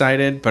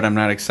unexcited, but I'm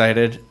not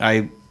excited.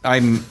 I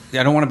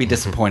don't want to be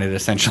disappointed,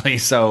 essentially.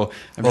 So,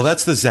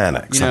 That's the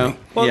Xanax. honey.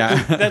 Well,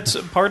 yeah. that's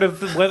part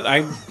of what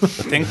I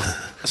think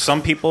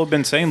some people have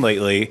been saying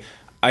lately.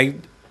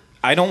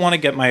 I don't want to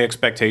get my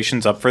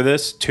expectations up for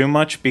this too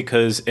much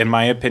because, in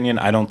my opinion,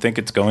 I don't think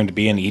it's going to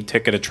be an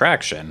e-ticket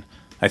attraction.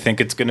 I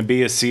think it's going to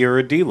be a C or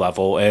a D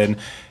level, and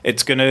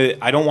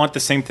I don't want the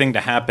same thing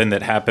to happen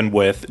that happened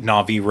with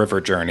Na'vi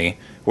River Journey,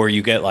 where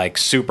you get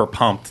super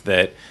pumped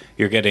that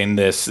you're getting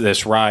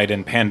this ride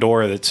in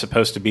Pandora that's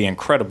supposed to be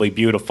incredibly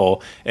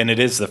beautiful, and it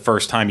is the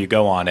first time you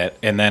go on it,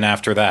 and then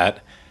after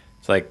that,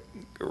 it's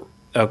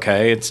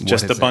okay, it's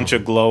just a bunch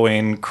of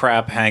glowing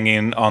crap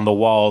hanging on the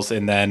walls,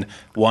 and then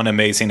one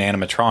amazing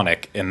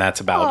animatronic, and that's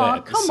about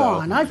it. Come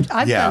on. I've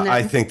done that.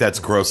 I think that's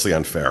grossly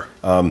unfair.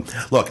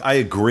 Look, I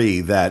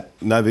agree that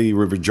Na'vi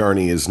River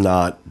Journey is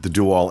not the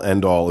do-all,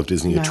 end-all of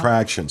Disney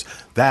attractions.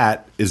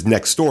 That is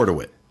next door to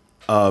it,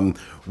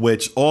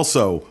 which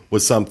also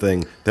was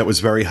something that was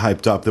very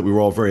hyped up, that we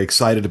were all very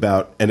excited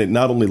about, and it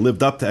not only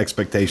lived up to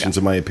expectations,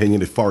 in my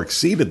opinion, it far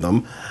exceeded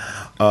them.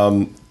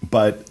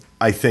 But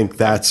I think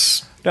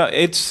that's... No,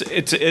 it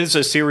is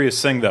a serious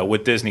thing though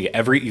with Disney.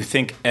 You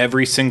think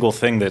every single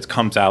thing that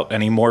comes out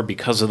anymore,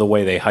 because of the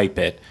way they hype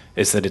it,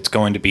 is that it's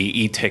going to be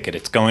e-ticket.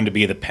 It's going to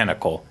be the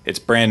pinnacle. It's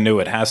brand new.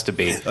 It has to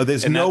be.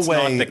 There's and no that's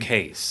way, not the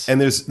case. And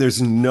there's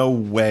no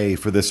way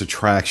for this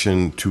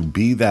attraction to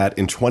be that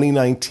in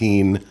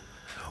 2019,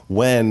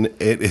 when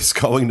it is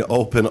going to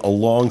open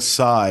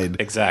alongside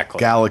Exactly.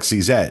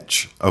 Galaxy's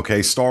Edge.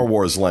 Okay, Star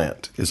Wars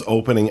Land is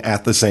opening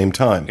at the same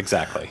time.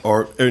 Exactly.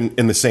 Or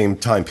in the same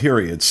time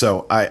period.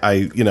 So but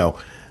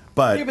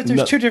Yeah, but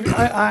there's two different.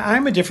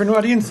 I'm a different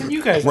audience than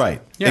you guys.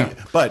 right. Yeah.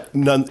 But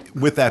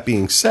with that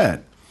being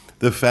said,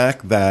 the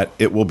fact that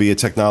it will be a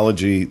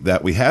technology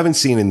that we haven't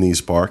seen in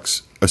these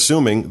parks,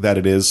 assuming that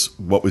it is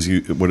what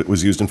it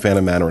was used in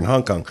Phantom Manor in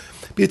Hong Kong,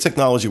 be a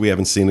technology we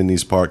haven't seen in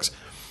these parks.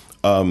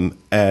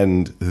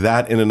 And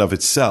that in and of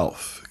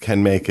itself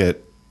can make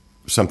it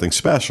something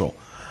special.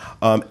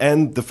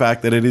 And the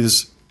fact that it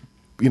is,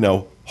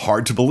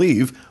 hard to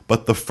believe,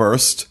 but the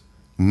first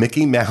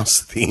Mickey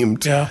Mouse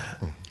themed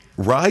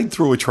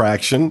ride-through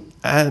attraction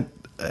at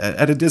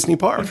a Disney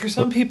park. And for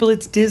some people,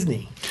 it's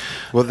Disney.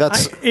 Well,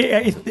 that's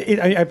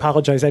I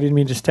apologize. I didn't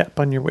mean to step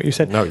on what you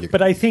said. No, you-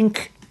 But I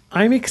think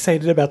I'm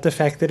excited about the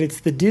fact that it's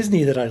the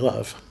Disney that I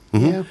love.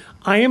 Yeah.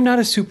 I am not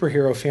a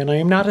superhero fan. I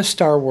am not a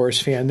Star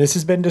Wars fan. This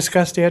has been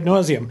discussed ad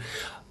nauseum.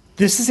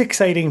 This is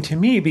exciting to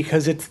me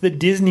because it's the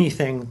Disney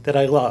thing that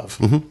I love.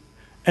 Mm-hmm.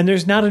 And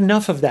there's not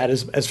enough of that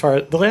as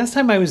far. The last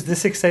time I was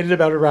this excited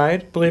about a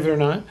ride, believe it or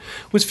not,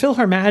 was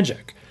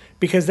PhilharMagic,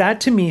 because that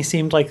to me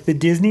seemed like the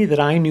Disney that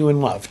I knew and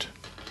loved.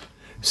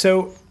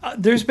 So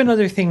there's been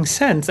other things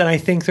since, and I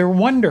think they're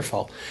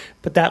wonderful.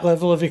 But that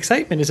level of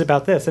excitement is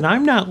about this. And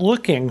I'm not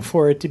looking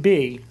for it to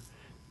be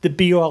the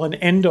be-all and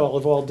end-all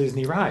of all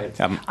Disney rides.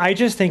 I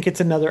just think it's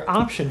another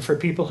option for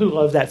people who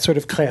love that sort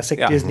of classic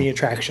Disney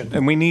attraction.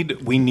 And we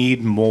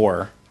need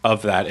more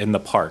of that in the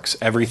parks.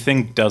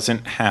 Everything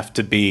doesn't have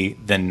to be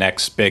the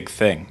next big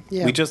thing.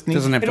 Yeah. We just need.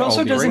 It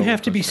also doesn't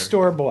have to be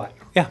store-bought.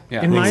 Yeah.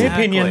 In my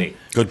opinion,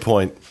 Good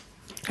point.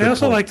 I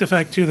also like the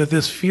fact too that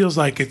this feels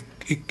like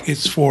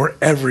it's for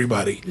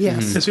everybody.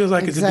 Yes, This feels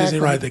like it's a Disney exactly.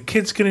 ride that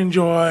kids can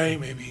enjoy.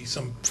 Maybe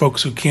some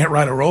folks who can't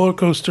ride a roller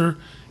coaster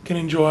can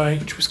enjoy.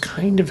 Which was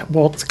kind of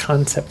Walt's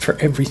concept for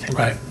everything.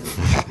 Right.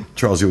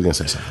 Charles, you were going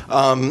to say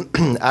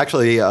something.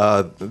 Actually,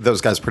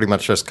 those guys pretty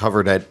much just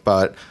covered it.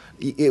 But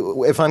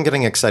if I'm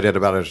getting excited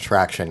about an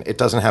attraction, it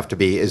doesn't have to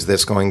be, is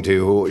this going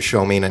to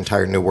show me an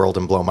entire new world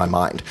and blow my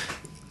mind?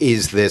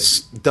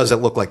 Does it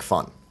look like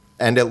fun?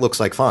 And it looks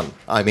like fun.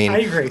 I mean, I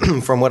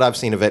agree. From what I've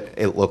seen of it,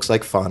 it looks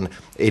like fun.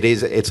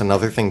 It's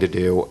another thing to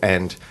do,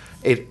 and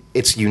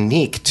it's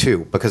unique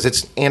too because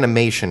it's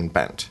animation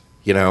bent.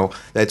 You know,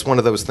 it's one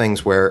of those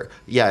things where,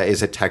 yeah,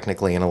 is it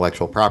technically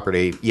intellectual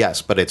property?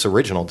 Yes, but it's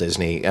original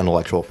Disney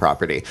intellectual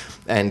property.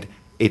 And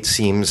it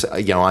seems,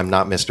 I'm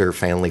not Mr.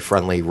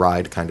 Family-friendly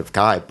ride kind of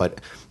guy,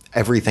 but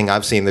everything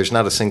I've seen, there's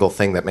not a single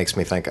thing that makes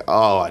me think,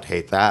 oh, I'd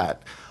hate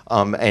that.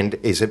 And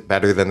is it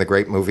better than the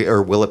Great Movie,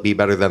 or will it be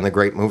better than the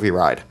Great Movie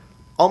Ride?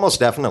 Almost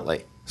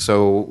definitely.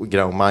 So,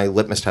 my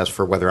litmus test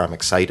for whether I'm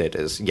excited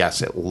is,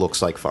 yes, it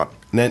looks like fun.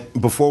 And then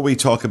before we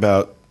talk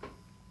about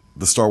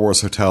the Star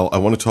Wars Hotel, I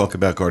want to talk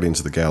about Guardians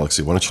of the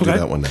Galaxy. Why don't you do Okay.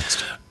 that one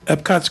next?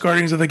 Epcot's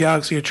Guardians of the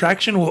Galaxy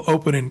attraction will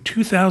open in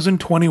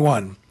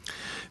 2021.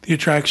 The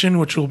attraction,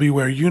 which will be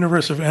where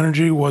Universe of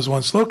Energy was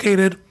once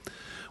located,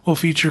 will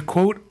feature,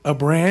 quote, a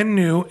brand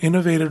new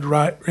innovative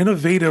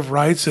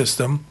ride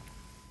system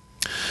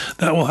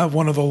that will have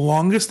one of the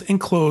longest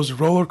enclosed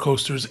roller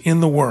coasters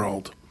in the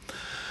world.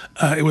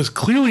 It was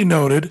clearly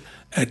noted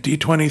at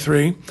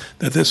D23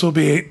 that this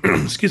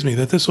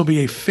will be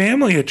a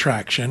family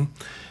attraction,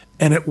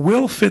 and it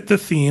will fit the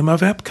theme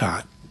of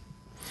Epcot.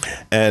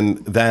 And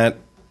that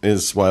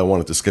is why I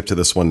wanted to skip to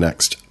this one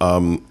next,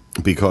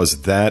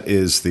 because that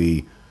is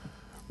the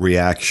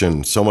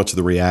reaction, so much of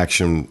the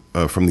reaction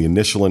from the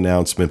initial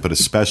announcement, but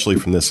especially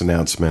from this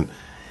announcement,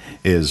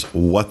 is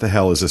what the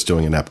hell is this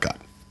doing in Epcot?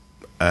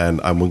 And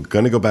I'm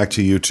going to go back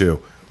to you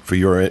two for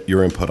your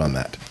input on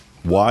that.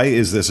 Why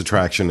is this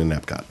attraction in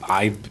Epcot?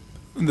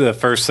 The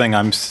first thing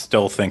I'm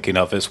still thinking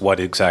of is what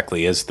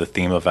exactly is the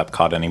theme of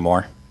Epcot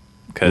anymore?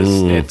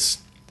 Because it's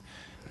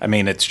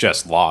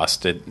just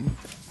lost. Could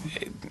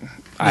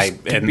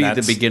be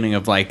the beginning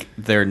of like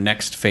their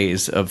next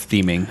phase of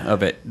theming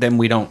of it. Then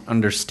we don't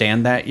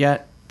understand that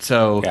yet.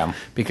 So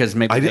because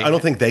maybe I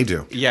don't think they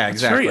do. Yeah, It's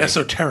exactly. very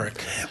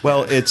esoteric.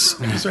 Well, it's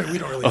Sorry, we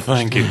don't really.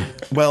 Thank you.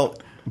 well,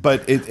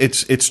 but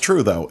it's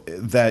true though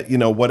that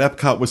what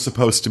Epcot was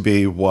supposed to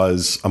be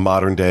was a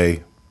modern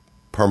day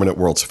permanent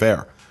World's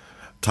Fair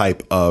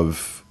type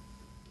of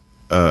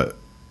theme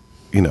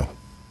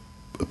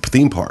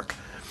park.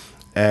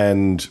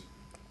 And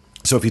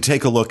so if you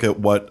take a look at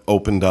what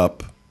opened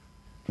up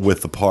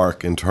with the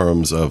park in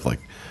terms of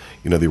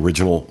the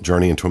original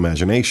Journey into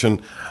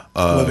Imagination,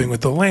 Living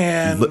with the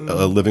Land,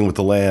 Living with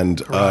the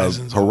Land,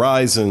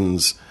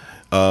 Horizons,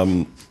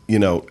 and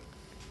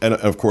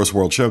of course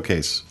World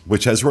Showcase,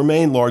 which has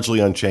remained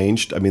largely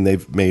unchanged. I mean,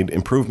 they've made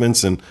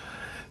improvements and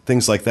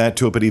things like that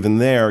to it, but even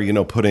there,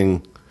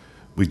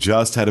 we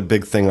just had a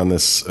big thing on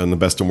this in the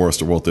Best and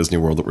Worst of Walt Disney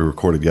World that we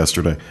recorded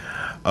yesterday.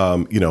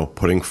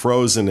 Putting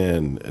Frozen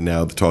in, and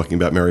now talking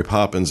about Mary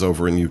Poppins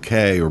over in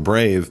UK or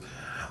Brave.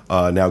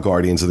 Now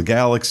Guardians of the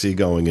Galaxy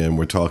going in.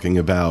 We're talking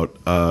about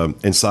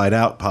Inside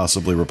Out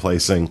possibly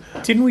replacing.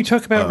 Didn't we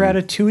talk about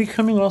Ratatouille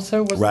coming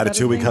also? Wasn't that a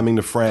Ratatouille thing? coming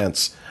to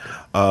France.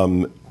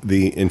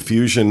 The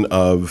infusion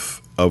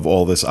of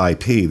all this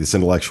IP, this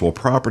intellectual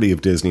property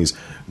of Disney's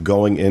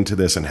going into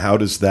this, and how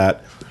does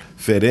that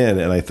fit in?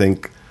 And I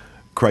think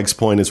Craig's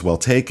point is well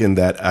taken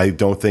that I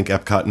don't think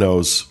Epcot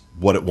knows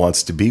what it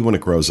wants to be when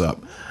it grows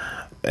up.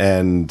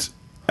 And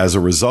as a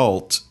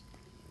result,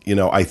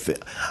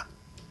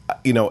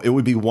 it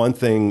would be one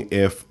thing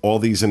if all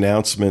these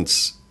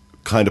announcements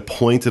kind of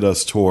pointed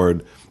us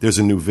toward there's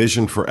a new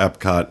vision for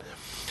Epcot.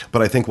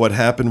 But I think what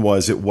happened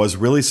was it was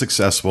really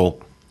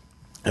successful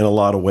in a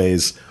lot of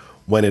ways.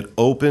 When it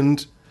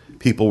opened,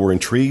 people were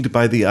intrigued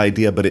by the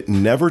idea, but it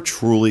never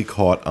truly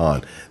caught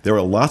on. There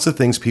are lots of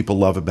things people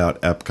love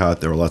about Epcot.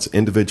 There are lots of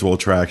individual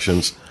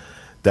attractions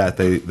that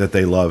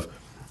they love.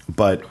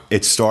 But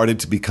it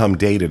started to become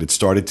dated. It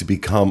started to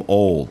become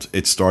old.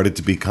 It started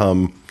to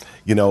become,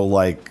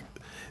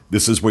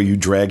 this is where you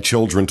drag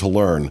children to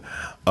learn.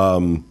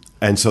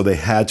 And so they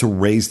had to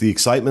raise the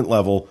excitement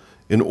level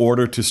in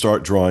order to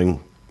start drawing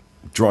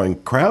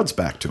crowds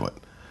back to it.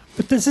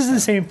 But this is the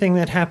same thing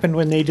that happened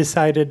when they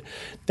decided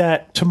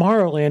that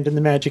Tomorrowland in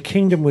the Magic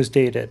Kingdom was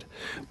dated.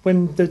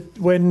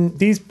 When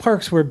these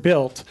parks were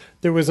built,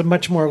 there was a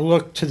much more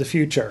look to the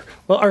future.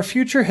 Well, our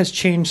future has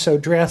changed so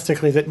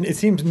drastically that it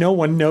seems no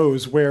one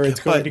knows where it's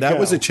going to go. But that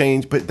was a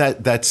change, but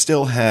that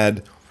still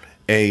had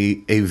a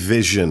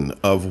vision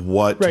of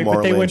what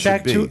Tomorrowland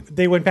should be.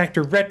 They went back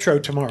to retro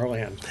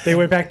Tomorrowland. They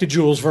went back to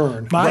Jules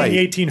Verne in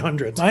the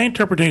 1800s. My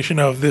interpretation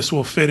of this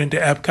will fit into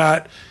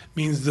Epcot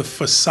means the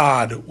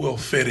facade will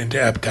fit into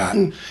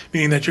Epcot,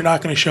 meaning that you're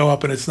not going to show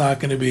up and it's not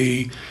going to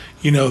be,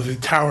 the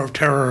Tower of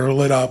Terror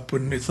lit up,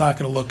 and it's not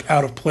going to look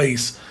out of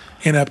place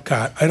in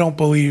Epcot. I don't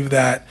believe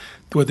that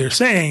what they're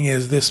saying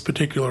is this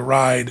particular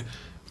ride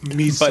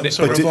meets some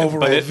sort of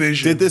overall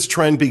vision. Did this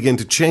trend begin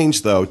to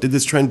change, though? Did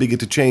this trend begin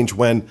to change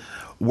when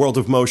World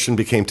of Motion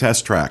became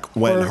Test Track,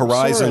 when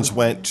Horizons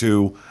went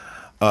to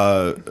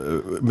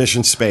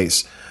Mission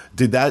Space?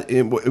 Did that?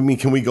 I mean,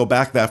 can we go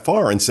back that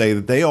far and say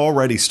that they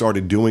already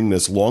started doing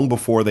this long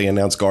before they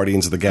announced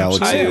Guardians of the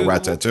Galaxy or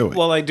Ratatouille?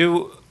 Well, I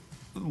do.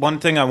 One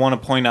thing I want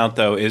to point out,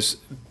 though, is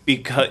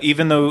because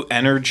even though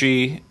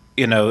energy,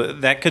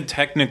 that could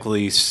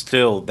technically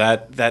still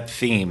that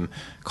theme,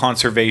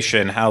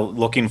 conservation, how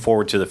looking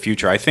forward to the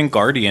future. I think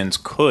Guardians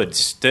could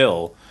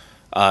still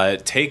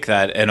take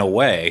that in a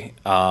way,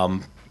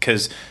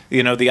 because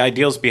the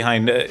ideals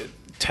behind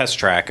Test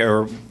Track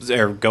are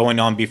going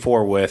on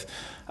before with.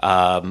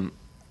 Oh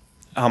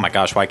my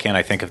gosh, why can't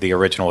I think of the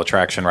original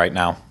attraction right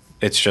now?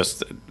 It's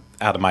just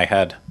out of my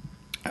head.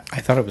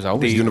 I thought it was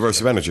always the Universe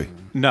of Energy.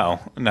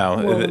 No.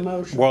 World of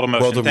Motion. World of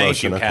Motion.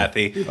 Thank you, okay.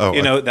 Kathy.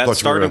 Oh, that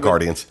started with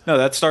Guardians. No,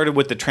 that started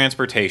with the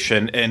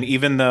transportation, and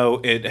even though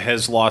it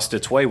has lost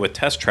its way with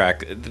Test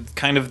Track,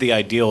 kind of the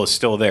ideal is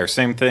still there.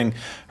 Same thing.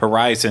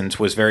 Horizons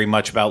was very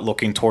much about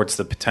looking towards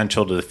the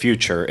potential to the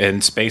future,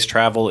 and space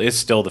travel is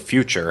still the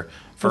future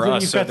for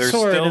us. So there's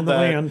still in the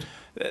land.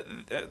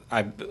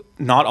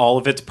 Not all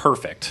of it's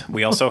perfect.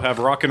 We also have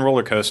Rock and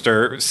Roller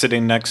Coaster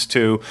sitting next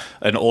to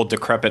an old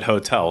decrepit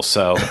hotel,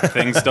 so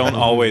things don't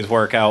always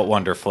work out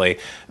wonderfully.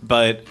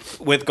 But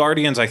with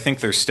Guardians, I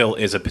think there still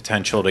is a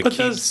potential to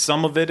keep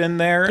some of it in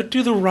there. But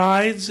do the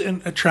rides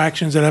and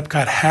attractions at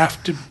Epcot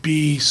have to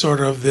be sort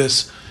of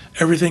this,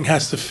 everything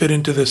has to fit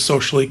into this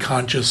socially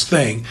conscious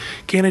thing?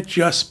 Can it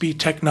just be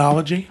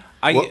technology?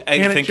 I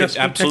think it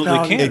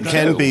absolutely can. It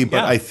can be,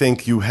 but I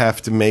think you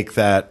have to make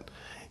that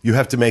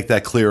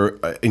clear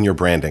in your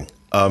branding.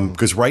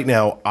 Because right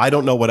now, I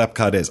don't know what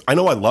Epcot is. I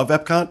know I love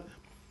Epcot.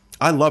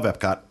 I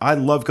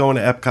love going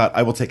to Epcot.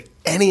 I will take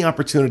any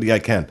opportunity I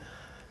can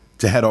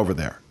to head over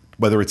there,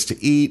 whether it's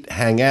to eat,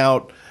 hang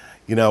out.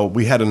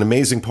 We had an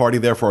amazing party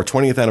there for our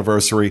 20th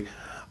anniversary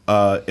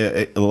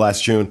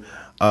last June.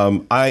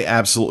 I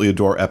absolutely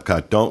adore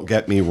Epcot. Don't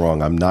get me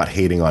wrong. I'm not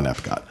hating on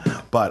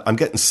Epcot. But I'm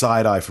getting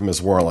side-eye from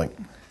Ms. Whirling.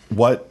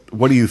 What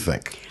do you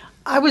think?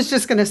 I was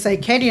just going to say,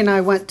 Katie and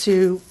I went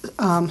to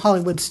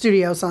Hollywood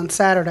Studios on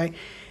Saturday,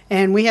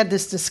 and we had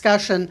this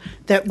discussion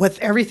that with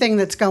everything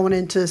that's going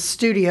into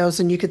studios,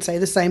 and you could say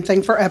the same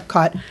thing for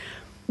Epcot,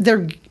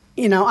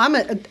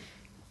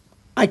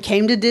 I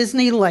came to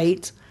Disney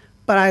late,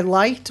 but I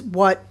liked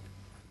what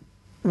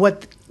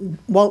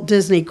Walt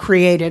Disney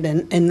created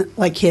and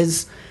like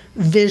his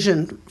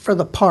vision for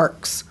the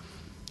parks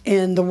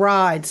and the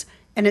rides.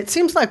 And it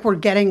seems like we're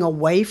getting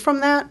away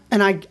from that.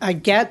 And I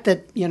get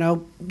that,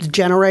 the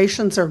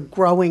generations are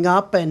growing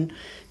up and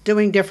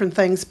doing different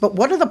things. But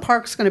what are the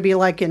parks going to be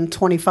like in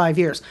 25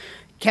 years?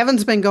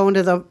 Kevin's been going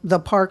to the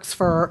parks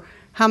for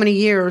how many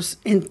years?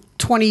 In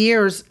 20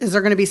 years, is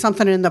there going to be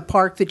something in the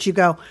park that you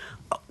go,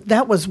 oh,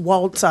 that was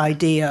Walt's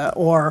idea,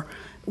 or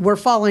we're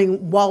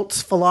following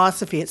Walt's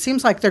philosophy? It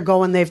seems like they're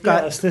going, they've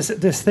got... Yes,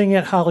 this thing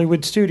at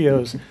Hollywood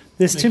Studios.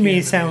 This to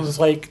me sounds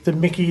like the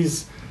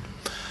Mickey's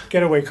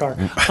getaway car,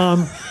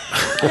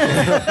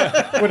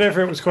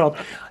 whatever it was called.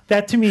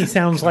 That to me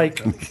sounds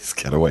like Mickey's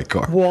getaway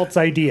car. Walt's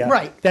idea,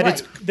 right?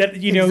 It's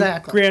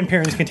exactly.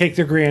 Grandparents can take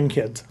their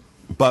grandkids.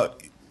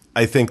 But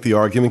I think the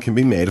argument can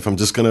be made, if I'm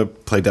just going to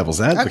play devil's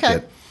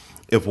advocate,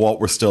 if Walt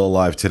were still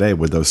alive today,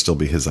 would those still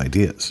be his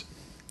ideas?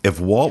 If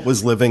Walt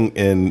was living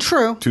in...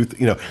 True.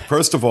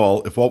 First of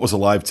all, if Walt was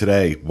alive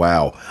today,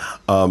 wow.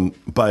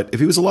 But if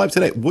he was alive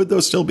today, would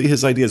those still be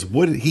his ideas?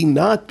 Would he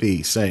not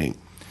be saying,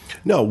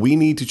 no, we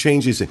need to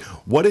change these things?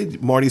 What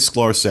did Marty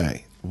Sklar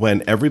say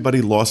when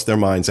everybody lost their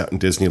minds out in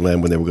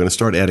Disneyland when they were going to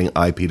start adding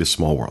IP to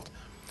Small World?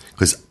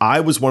 Because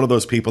I was one of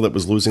those people that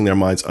was losing their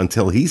minds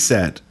until he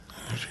said,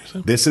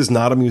 this is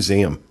not a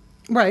museum.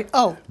 Right.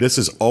 Oh. This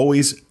is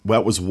always... Well,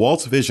 it was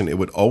Walt's vision. It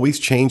would always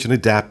change and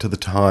adapt to the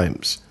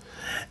times.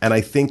 And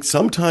I think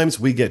sometimes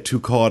we get too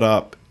caught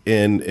up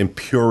in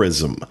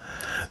purism,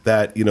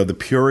 that, the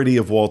purity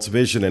of Walt's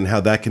vision and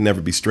how that can never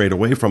be strayed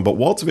away from. But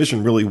Walt's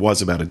vision really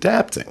was about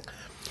adapting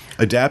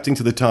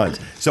to the times.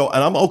 So,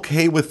 and I'm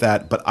okay with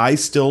that, but I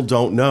still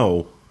don't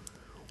know,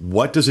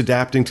 what does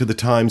adapting to the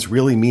times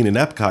really mean in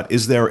Epcot?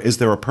 Is there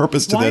a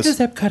purpose to this? Why does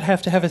Epcot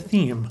have to have a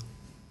theme?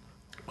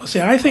 Well, see,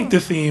 I think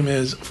the theme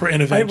is for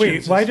interventions.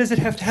 Wait, why does it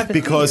have to have a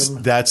because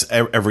theme? That's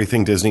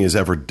everything Disney has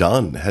ever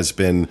done has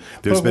been.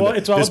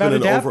 It's all about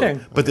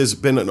adapting. But there's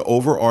been an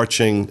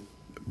overarching,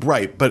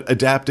 right? But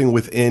adapting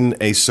within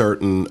a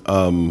certain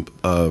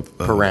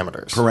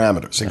parameters.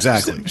 Parameters,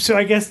 exactly. So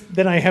I guess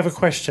then I have a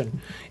question.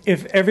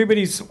 If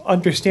everybody's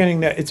understanding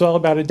that it's all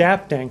about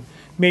adapting,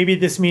 maybe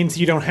this means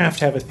you don't have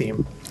to have a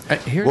theme.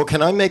 Well,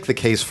 can I make the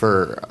case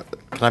for?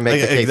 Can I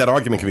make the case? That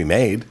argument can be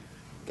made.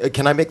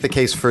 Can I make the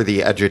case for the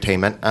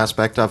edutainment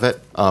aspect of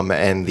it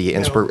and the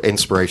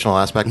inspirational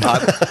aspect?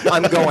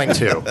 I'm going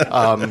to.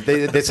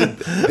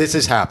 This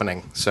is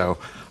happening. So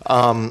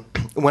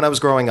when I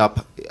was growing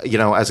up,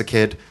 as a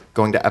kid,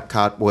 going to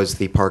Epcot was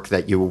the park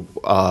that you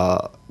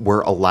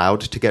were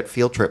allowed to get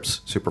field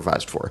trips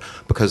supervised for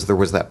because there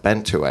was that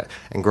bent to it.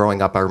 And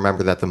growing up, I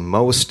remember that the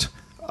most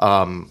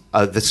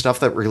The stuff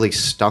that really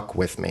stuck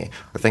with me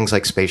are things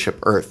like Spaceship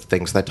Earth,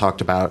 things that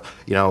talked about,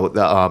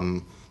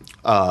 the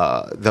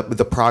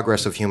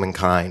progress of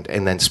humankind,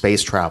 and then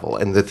space travel.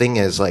 And the thing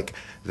is, like,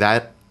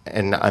 that,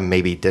 and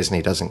maybe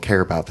Disney doesn't care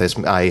about this.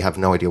 I have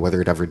no idea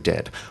whether it ever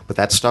did. But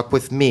that stuck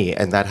with me,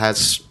 and that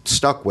has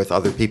stuck with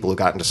other people who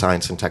got into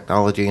science and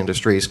technology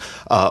industries,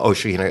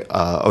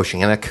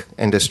 oceanic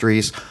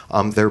industries.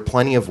 There are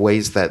plenty of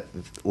ways that,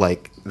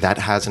 like, that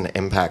has an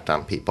impact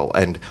on people.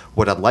 And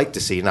what I'd like to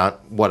see,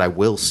 not what I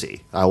will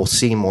see, I will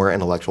see more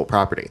intellectual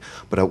property.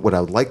 But what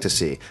I would like to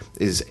see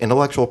is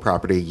intellectual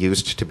property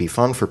used to be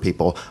fun for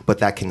people, but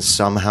that can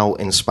somehow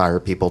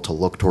inspire people to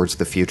look towards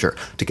the future,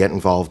 to get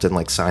involved in,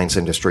 like, science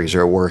industries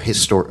or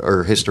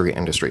history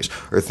industries,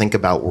 or think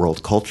about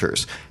world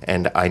cultures.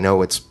 And I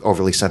know it's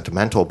overly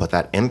sentimental, but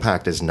that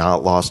impact is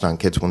not lost on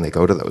kids when they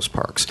go to those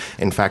parks.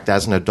 In fact,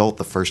 as an adult,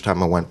 the first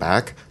time I went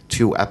back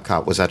to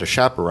Epcot was at a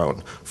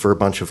chaperone for a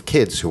bunch of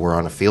kids who were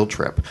on a field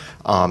trip.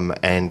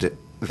 And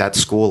that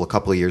school, a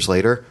couple of years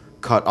later,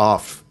 cut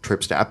off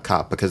trips to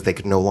Epcot because they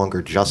could no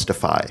longer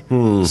justify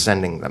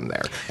sending them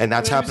there. And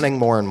that's happening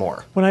more and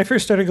more. When I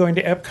first started going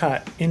to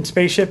Epcot in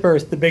Spaceship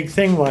Earth, the big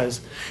thing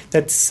was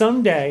that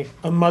someday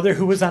a mother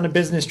who was on a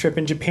business trip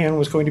in Japan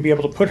was going to be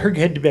able to put her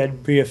kid to bed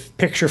via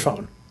picture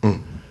phone.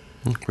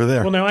 We're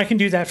there. Well, now I can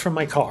do that from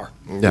my car.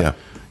 Yeah.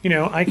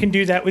 I can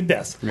do that with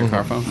this. Your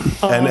car phone.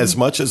 And as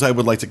much as I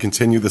would like to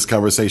continue this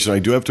conversation, I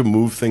do have to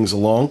move things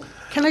along.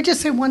 Can I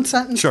just say one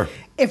sentence? Sure.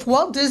 If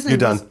Walt Disney You're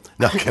done.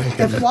 No, kidding.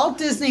 If Walt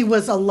Disney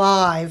was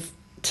alive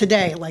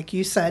today, like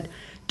you said,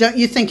 don't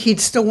you think he'd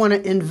still want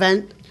to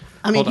invent?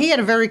 I mean, he had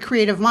a very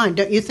creative mind.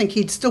 Don't you think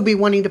he'd still be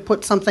wanting to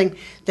put something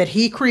that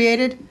he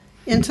created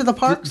into the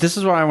parks? This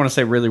is what I want to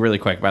say really, really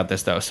quick about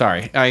this, though.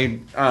 Sorry. I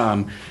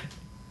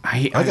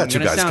got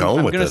you guys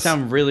going with this. I'm going to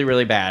sound really,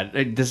 really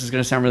bad. This is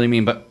going to sound really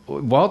mean, but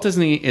Walt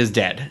Disney is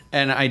dead.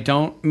 And I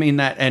don't mean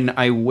that. And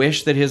I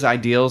wish that his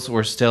ideals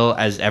were still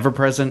as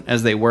ever-present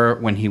as they were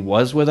when he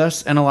was with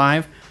us and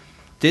alive.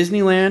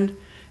 Disneyland,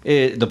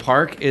 the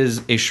park,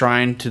 is a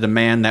shrine to the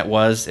man that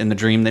was in the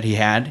dream that he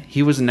had.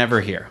 He was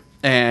never here.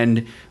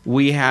 And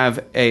we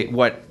have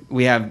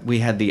we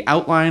had the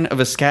outline of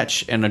a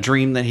sketch and a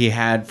dream that he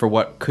had for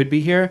what could be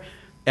here.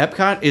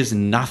 Epcot is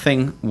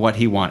nothing what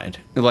he wanted.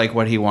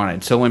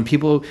 So when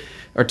people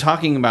are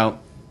talking about,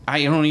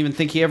 I don't even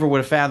think he ever would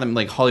have fathomed,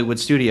 like, Hollywood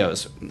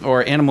Studios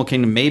or Animal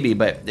Kingdom, maybe,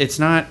 but it's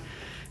not.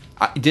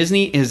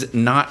 Disney is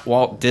not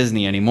Walt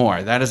Disney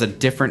anymore. That is a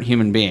different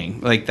human being.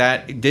 Like,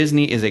 that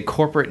Disney is a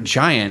corporate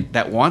giant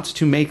that wants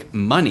to make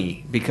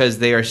money because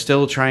they are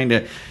still trying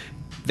to.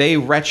 They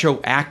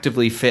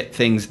retroactively fit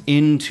things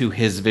into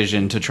his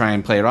vision to try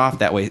and play it off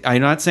that way.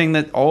 I'm not saying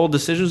that all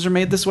decisions are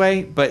made this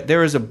way, but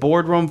there is a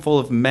boardroom full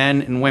of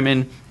men and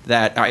women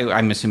that,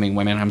 I'm assuming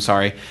women, I'm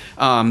sorry,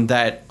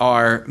 that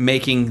are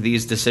making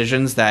these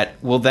decisions that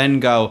will then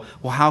go,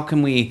 well, how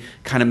can we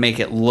kind of make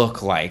it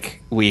look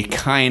like we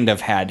kind of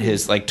had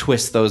his, like,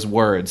 twist those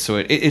words? So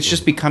it's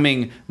just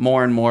becoming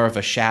more and more of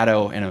a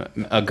shadow and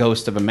a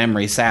ghost of a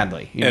memory,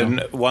 sadly.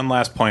 And one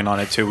last point on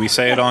it, too. We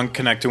say it on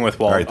Connecting with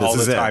Walt all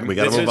the time. We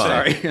got to move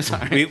on.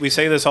 Sorry. We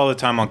say this all the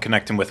time on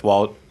Connecting with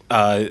Walt.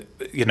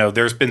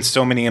 There's been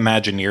so many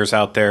Imagineers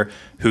out there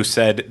who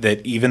said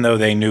that even though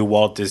they knew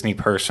Walt Disney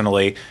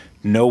personally,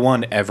 no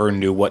one ever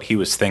knew what he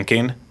was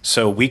thinking.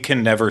 So we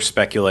can never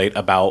speculate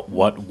about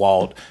what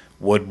Walt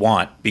would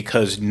want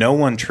because no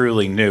one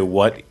truly knew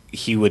what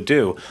he would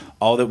do.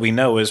 All that we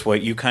know is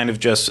what you kind of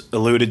just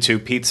alluded to.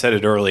 Pete said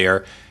it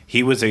earlier.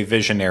 He was a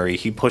visionary.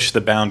 He pushed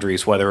the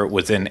boundaries, whether it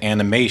was in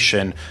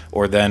animation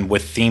or then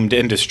with themed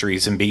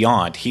industries and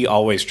beyond. He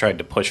always tried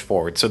to push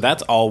forward. So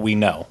that's all we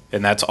know,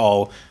 and that's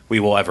all we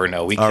will ever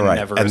know. We can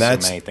never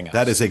assume anything else.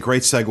 That is a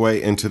great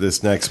segue into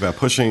this next about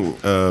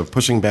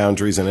pushing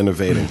boundaries and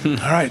innovating.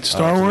 All right,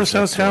 Star Wars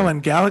Hotel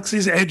and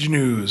Galaxy's Edge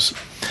news.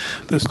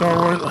 The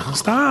Star Wars...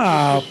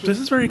 Stop. This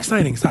is very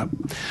exciting. Stop.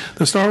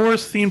 The Star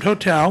Wars-themed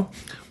hotel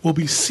will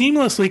be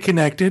seamlessly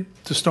connected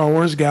to Star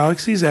Wars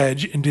Galaxy's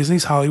Edge in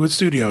Disney's Hollywood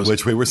Studios.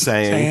 Which we were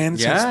saying.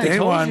 Yeah, since day I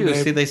told one. you.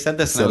 Babe. See, they said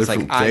this, and I was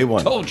like, I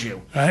told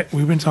you. Right?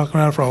 We've been talking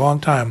about it for a long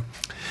time.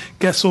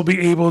 Guests will be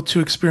able to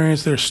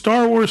experience their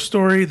Star Wars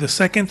story the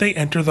second they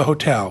enter the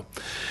hotel.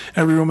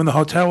 Every room in the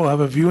hotel will have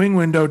a viewing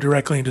window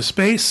directly into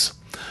space.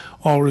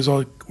 All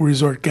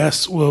resort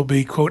guests will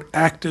be, quote,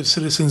 active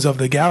citizens of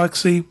the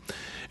galaxy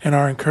and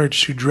are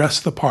encouraged to dress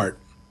the part.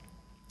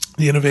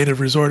 The innovative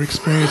resort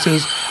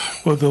experiences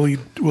will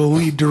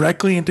lead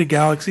directly into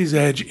Galaxy's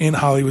Edge in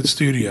Hollywood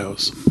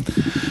Studios.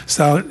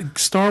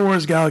 Star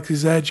Wars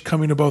Galaxy's Edge,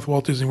 coming to both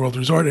Walt Disney World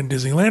Resort and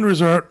Disneyland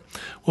Resort,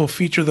 will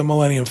feature the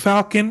Millennium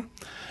Falcon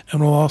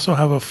and will also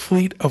have a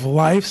fleet of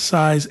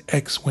life-size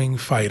X-Wing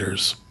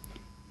fighters.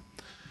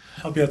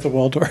 I'll be at the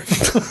Waldorf.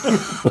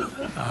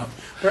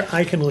 Where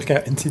I can look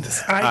out into the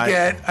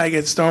sky. I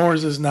get Star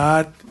Wars is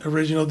not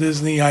original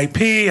Disney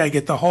IP. I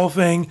get the whole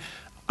thing.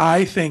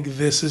 I think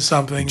this is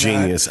something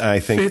Genius. that I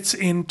think fits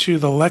into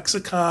the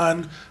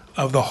lexicon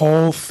of the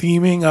whole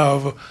theming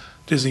of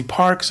Disney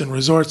parks and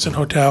resorts and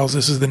hotels,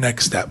 this is the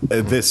next step.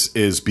 This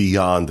is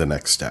beyond the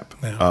next step.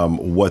 Yeah.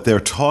 What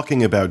they're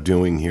talking about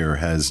doing here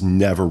has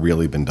never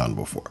really been done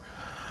before.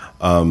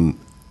 And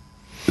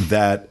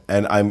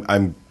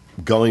I'm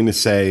going to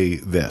say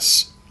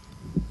this: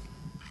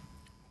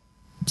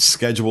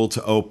 scheduled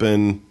to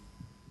open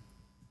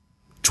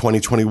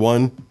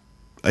 2021,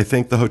 I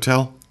think, the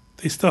hotel.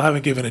 They still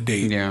haven't given a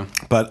date. Yeah.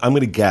 But I'm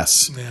going to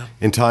guess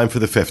in time for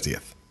the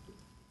 50th.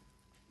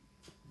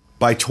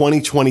 By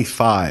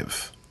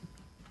 2025,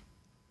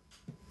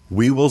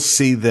 we will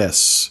see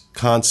this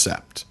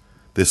concept,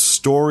 this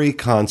story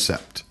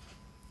concept,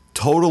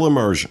 total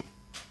immersion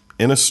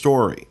in a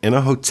story, in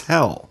a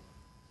hotel,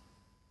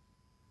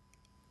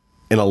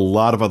 in a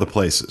lot of other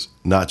places,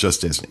 not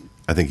just Disney.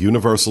 I think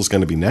Universal's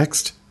going to be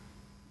next.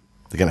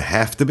 They're going to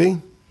have to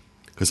be,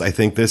 because I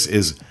think this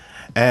is,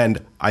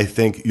 and I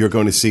think you're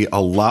going to see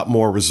a lot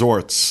more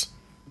resorts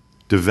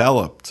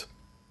developed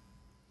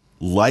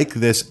like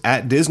this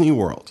at Disney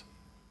World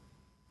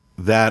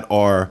that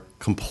are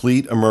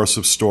complete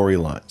immersive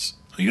storylines.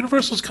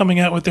 Universal's coming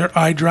out with their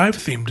iDrive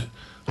themed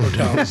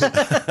hotels. I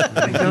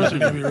think those are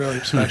going to be really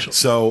special.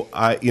 So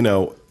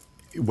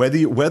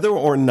whether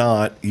or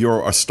not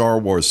you're a Star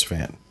Wars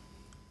fan,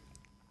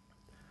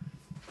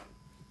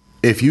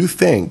 if you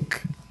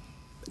think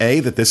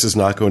that this is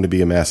not going to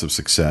be a massive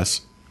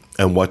success,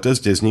 and what does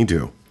Disney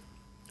do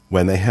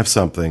when they have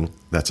something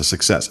that's a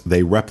success?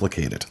 They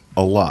replicate it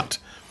a lot.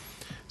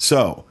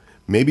 So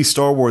maybe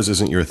Star Wars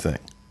isn't your thing,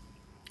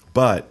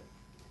 but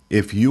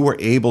if you were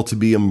able to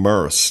be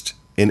immersed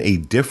in a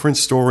different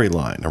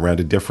storyline around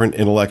a different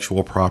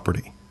intellectual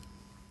property,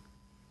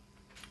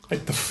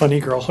 Like the Funny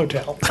Girl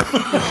Hotel.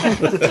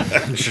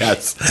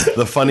 that's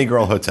the Funny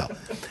Girl Hotel.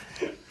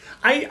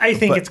 I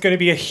think But it's going to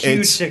be a huge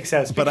it's-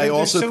 success. but Because I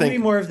also there's so think- many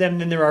more of them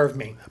than there are of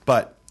me.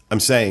 But I'm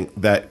saying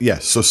that,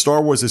 yes, so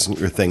Star Wars isn't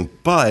your thing,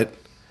 but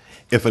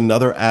if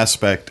another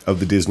aspect of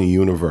the Disney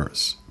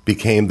universe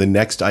became the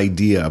next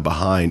idea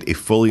behind a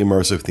fully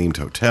immersive themed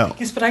hotel.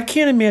 Yes, but I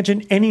can't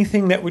imagine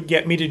anything that would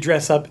get me to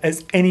dress up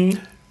as any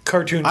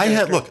cartoon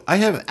character. I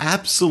have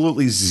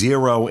absolutely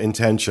zero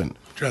intention.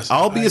 Dressing,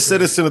 I'll be I a agree.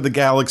 citizen of the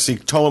galaxy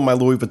towing my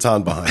Louis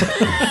Vuitton behind me.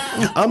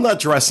 I'm not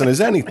dressing as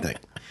anything.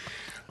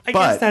 I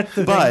guess that's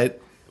the thing.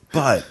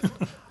 But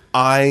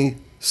I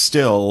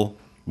still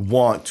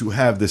want to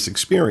have this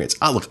experience.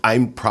 Look,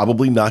 I'm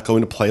probably not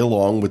going to play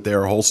along with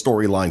their whole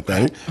storyline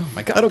thing. Oh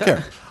my God. I don't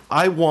care.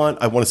 I want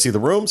to see the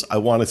rooms. I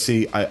want to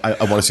see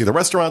the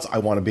restaurants. I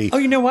want to be. Oh,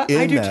 you know what?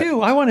 I do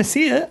too. I want to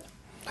see it.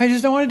 I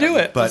just don't want to do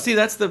it. But See,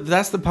 that's the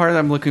part that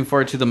I'm looking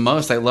forward to the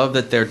most. I love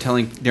that they're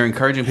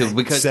encouraging people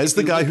because says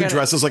the if you guy look who at it-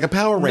 dresses like a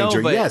Power Ranger.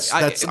 No, but Yes,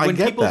 I when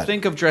get people that.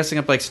 think of dressing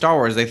up like Star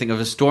Wars, they think of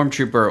a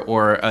stormtrooper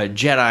or a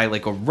Jedi,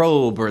 like a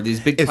robe or these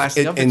big If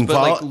plastic it outfits.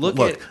 But look,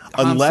 at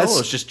Han unless- Solo,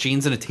 it's just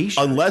jeans and a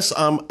t-shirt. Unless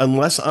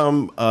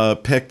I'm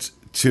picked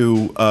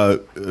to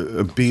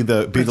be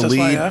the Princess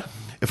lead. Leia?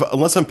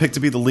 Unless I'm picked to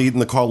be the lead in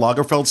the Karl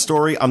Lagerfeld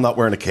story, I'm not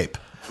wearing a cape.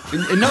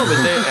 No,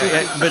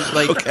 but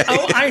like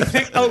Oh, I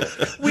think. Oh,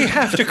 we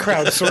have to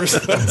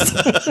crowdsource those.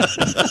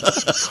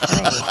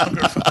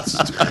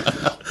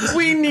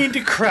 We need to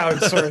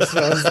crowdsource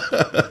those.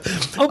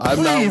 Oh,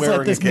 I'm not please wearing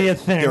let this a cape. be a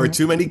thing. There are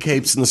too many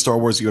capes in the Star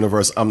Wars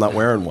universe. I'm not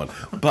wearing one.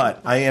 But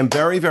I am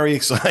very, very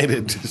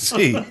excited to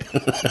see.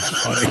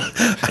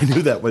 I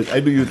knew that.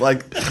 I knew you'd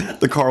like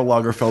the Karl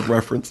Lagerfeld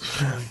reference.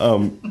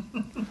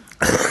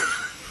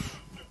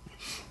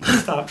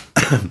 Stop.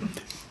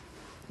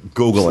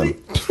 Google him.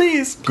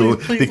 Please, Go-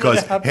 please,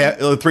 because let it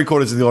happen.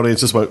 3/4 of the audience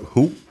just went,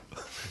 who?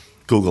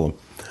 Google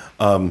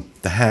him.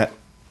 The hat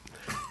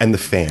and the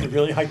fan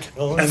Really high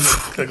kill. And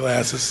the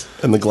glasses.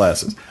 and the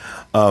glasses.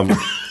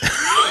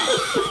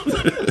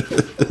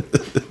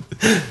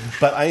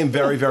 But I am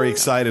very, very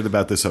excited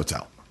about this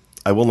hotel.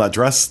 I will not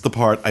dress the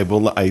part. I will.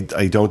 Not, I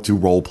don't do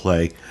role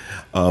play.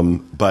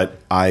 But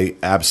I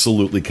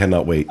absolutely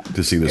cannot wait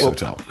to see this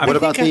hotel. What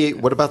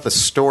about the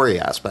story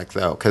aspect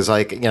though? Because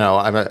I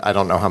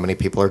don't know how many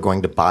people are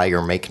going to buy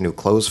or make new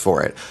clothes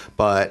for it,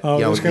 but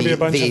there's gonna be a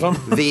bunch of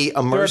them. The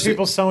immersive, There are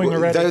people sewing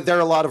already. There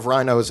are a lot of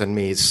rhinos and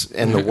me's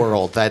in the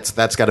world. That's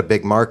got a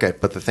big market.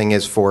 But the thing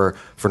is, for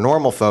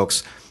normal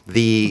folks,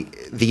 the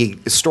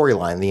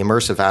storyline, the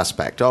immersive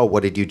aspect. Oh,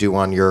 what did you do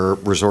on your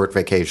resort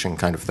vacation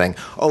kind of thing?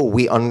 Oh,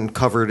 we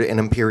uncovered an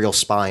Imperial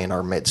spy in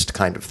our midst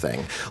kind of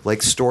thing. Like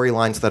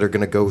storylines that are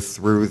going to go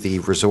through the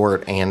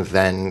resort and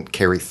then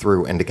carry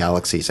through into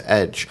Galaxy's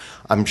Edge.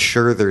 I'm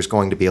sure there's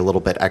going to be a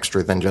little bit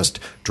extra than just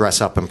dress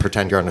up and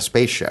pretend you're on a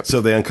spaceship.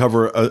 So they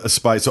uncover a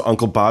spy. So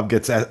Uncle Bob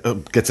gets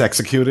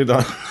executed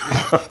on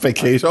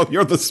vacation. Oh,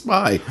 you're the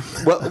spy.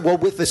 Well,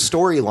 with the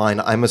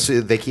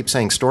storyline, they keep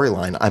saying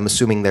storyline. I'm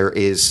assuming there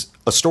is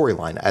a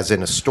storyline, as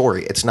in a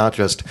story. It's not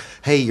just,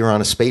 hey, you're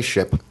on a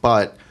spaceship,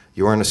 but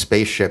you're on a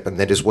spaceship, and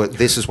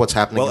this is what's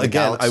happening. Well, in the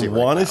again, galaxy I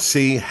want to now.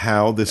 see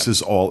how this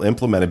is all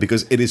implemented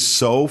because it is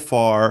so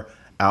far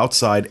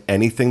outside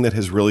anything that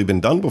has really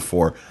been done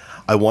before.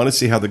 I want to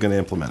see how they're going to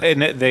implement it.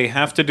 And they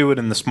have to do it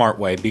in the smart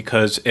way,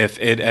 because if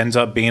it ends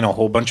up being a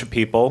whole bunch of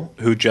people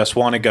who just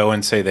want to go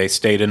and say they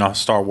stayed in a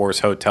Star Wars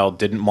hotel,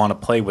 didn't want to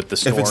play with the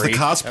story. If it's the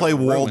cosplay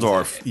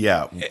Waldorf,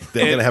 yeah,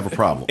 they're going to have a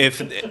problem.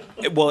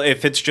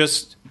 If it's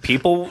just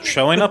people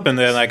showing up and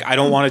they're like, I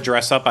don't want to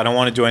dress up, I don't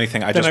want to do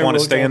anything, I just want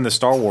to stay in the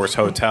Star Wars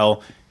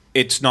hotel,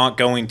 it's not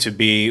going to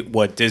be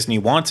what Disney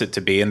wants it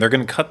to be, and they're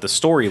going to cut the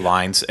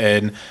storylines.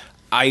 And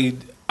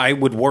I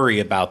would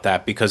worry about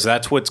that, because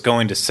that's what's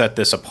going to set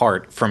this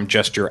apart from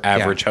just your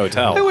average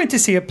hotel. I went to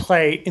see a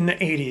play in the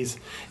 80s.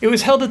 It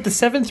was held at the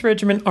 7th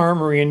Regiment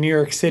Armory in New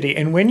York City.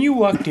 And when you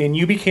walked in,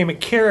 you became a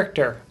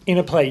character in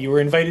a play. You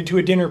were invited to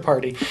a dinner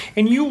party.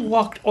 And you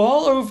walked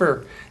all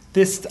over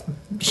this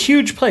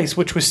huge place,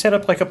 which was set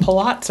up like a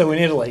palazzo in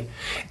Italy.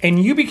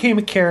 And you became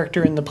a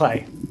character in the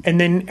play. And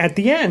then at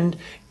the end,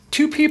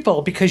 two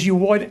people, because you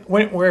went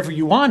wherever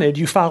you wanted,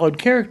 you followed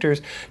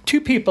characters, two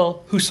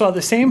people who saw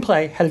the same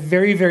play had a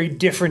very, very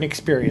different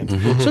experience.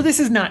 So this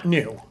is not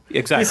new.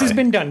 Exactly. This has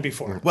been done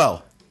before.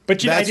 Well,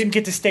 but I didn't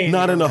get to stay in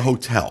not in a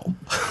hotel.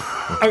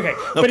 Okay,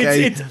 but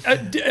Okay. it's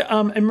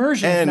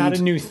immersion is not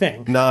a new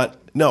thing.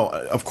 No,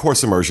 of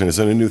course immersion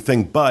isn't a new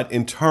thing, but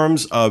in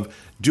terms of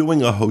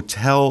doing a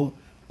hotel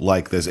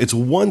like this, it's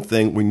one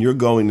thing when you're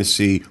going to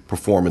see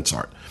performance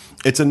art.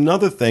 It's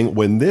another thing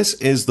when this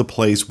is the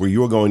place where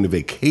you're going to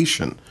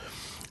vacation,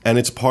 and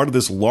it's part of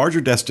this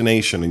larger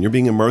destination, and you're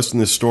being immersed in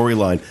this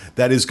storyline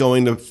that is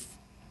going to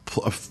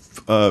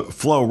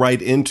flow right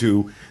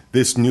into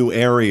this new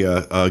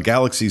area,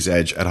 Galaxy's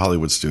Edge at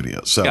Hollywood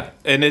Studios. So, yeah,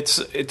 and it's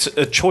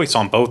a choice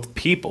on both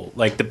people.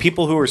 Like, the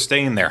people who are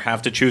staying there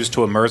have to choose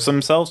to immerse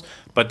themselves,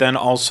 but then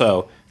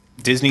also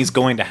Disney's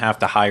going to have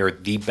to hire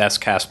the best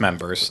cast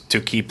members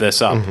to keep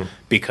this up,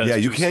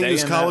 because you can't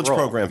use college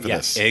program for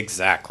this.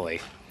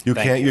 Exactly. You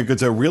can't.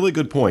 It's a really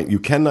good point. You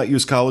cannot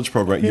use college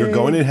program. You're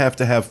going to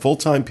have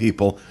full-time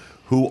people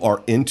who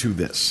are into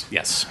this.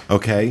 Yes.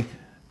 Okay?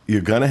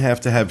 You're going to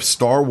have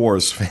Star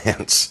Wars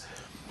fans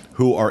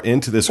who are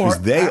into this, because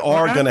they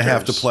are going to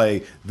have to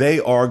play. They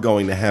are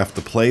going to have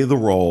to play the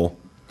role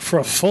for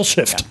a full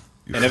shift.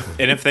 Yeah.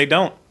 And if they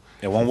don't,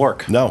 it won't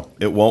work. No,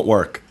 it won't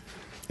work.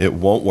 It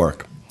won't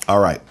work. All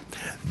right.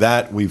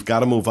 We've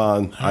got to move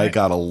on. I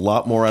got a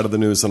lot more out of the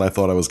news than I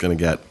thought I was going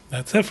to get.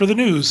 That's it for the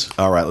news.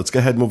 All right, let's go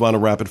ahead and move on to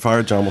rapid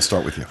fire. John, we'll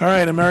start with you. All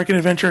right, American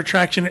Adventure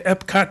Attraction at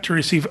Epcot to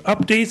receive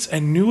updates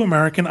and new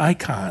American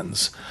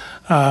icons.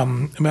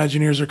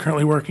 Imagineers are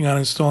currently working on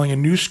installing a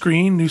new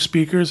screen, new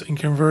speakers, and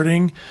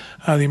converting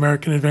the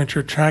American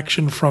Adventure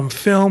Attraction from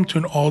film to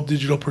an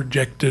all-digital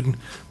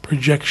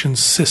projection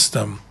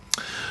system.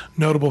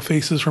 Notable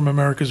faces from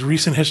America's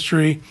recent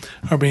history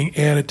are being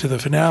added to the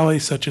finale,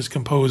 such as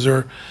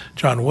composer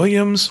John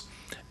Williams,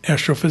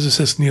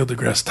 astrophysicist Neil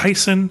deGrasse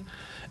Tyson,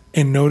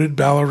 and noted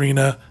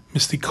ballerina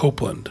Misty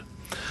Copeland.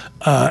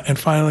 And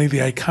finally, the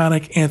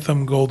iconic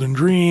anthem Golden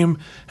Dream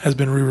has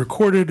been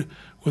re-recorded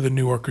with a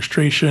new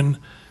orchestration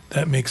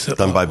that makes it...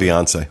 Done by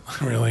Beyonce.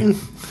 Really. And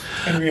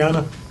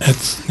Rihanna.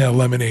 It's now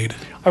Lemonade.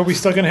 Are we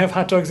still going to have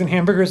hot dogs and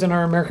hamburgers in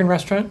our American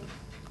restaurant?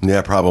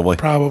 Yeah, probably.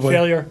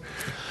 Failure.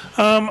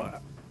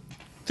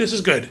 This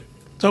is good.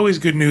 It's always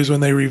good news when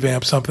they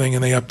revamp something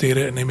and they update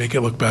it and they make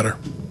it look better.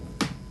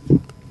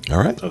 All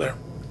right. So there.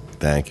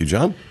 Thank you,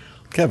 John.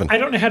 Kevin. I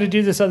don't know how to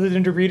do this other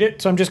than to read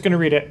it, so I'm just going to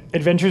read it.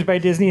 Adventures by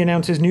Disney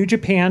announces New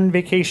Japan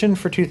vacation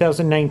for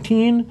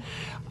 2019.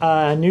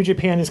 New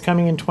Japan is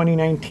coming in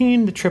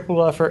 2019. The trip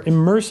will offer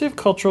immersive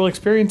cultural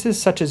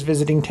experiences such as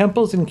visiting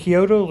temples in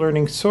Kyoto,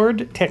 learning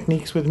sword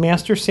techniques with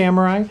master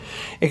samurai,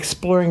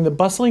 exploring the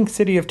bustling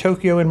city of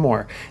Tokyo, and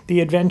more. The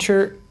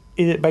Adventure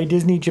by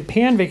Disney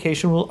Japan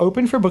vacation will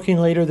open for booking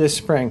later this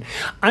spring.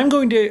 I'm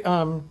going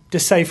to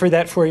decipher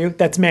that for you.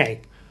 That's May.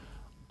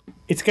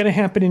 It's going to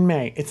happen in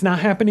May. It's not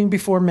happening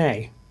before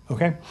May.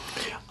 Okay?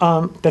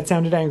 That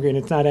sounded angry, and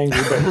it's not angry,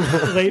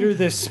 but later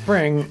this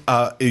spring.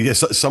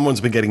 Yes,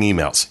 someone's been getting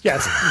emails.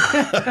 Yes.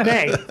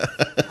 May.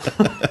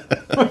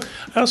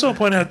 I also want to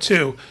point out,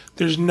 too,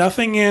 there's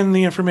nothing in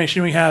the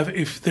information we have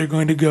if they're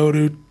going to go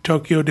to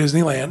Tokyo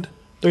Disneyland.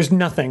 There's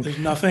nothing. There's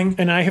nothing.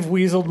 And I have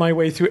weaseled my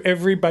way through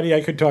everybody I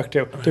could talk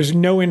to. There's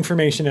no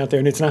information out there,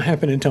 and it's not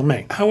happening until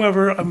May.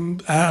 However,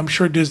 I'm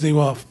sure Disney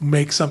will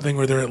make something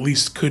where there at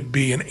least could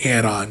be an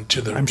add-on to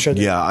the... I'm sure.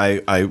 Yeah,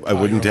 I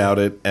wouldn't doubt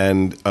it.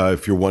 And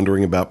if you're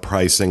wondering about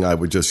pricing, I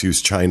would just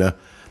use China,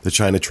 the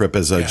China trip,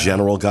 as a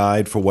general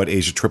guide for what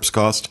Asia trips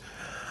cost.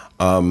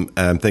 And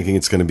I'm thinking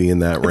it's going to be in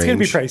that range. It's going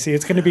to be pricey.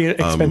 It's going to be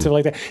expensive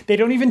like that. They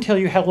don't even tell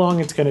you how long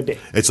it's going to be.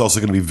 It's also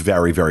going to be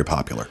very, very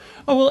popular.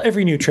 Oh, well,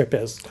 every new trip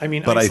is. I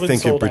mean, but I Iceland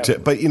think sold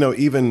out. but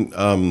even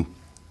the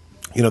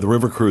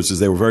river cruises,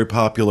 they were very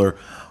popular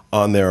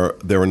on their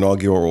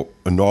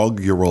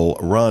inaugural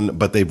run,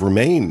 but they've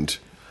remained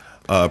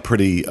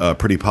pretty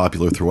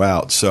popular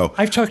throughout. So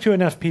I've talked to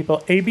enough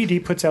people.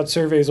 ABD puts out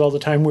surveys all the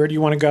time. Where do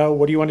you want to go?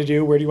 What do you want to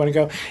do? Where do you want to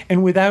go?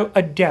 And without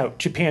a doubt,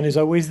 Japan is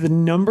always the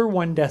number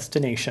one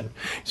destination.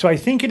 So I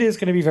think it is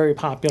going to be very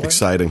popular.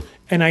 exciting.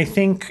 And I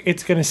think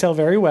it's going to sell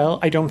very well.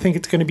 I don't think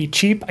it's going to be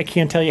cheap. I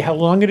can't tell you how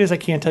long it is. I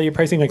can't tell you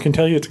pricing. I can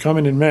tell you it's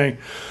coming in May.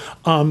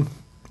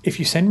 If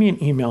you send me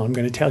an email, I'm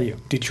going to tell you.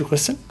 Did you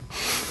listen?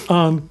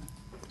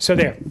 So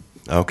there.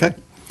 Okay.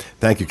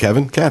 Thank you,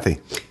 Kevin. Kathy.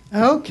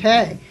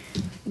 Okay.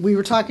 We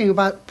were talking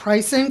about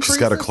price increases. She's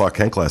got her Clark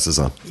Kent glasses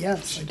on.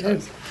 Yes, I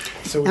do.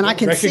 So we And I don't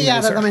can see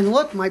out recognize of them, her. and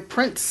look, my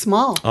print's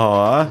small.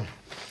 Aw.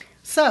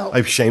 So,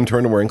 I've shamed her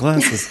into wearing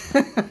glasses.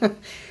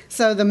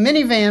 so the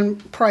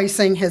minivan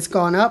pricing has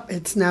gone up.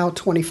 It's now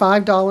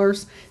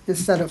 $25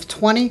 instead of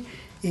 $20.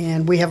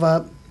 And we have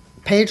a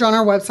page on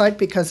our website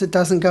because it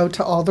doesn't go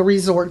to all the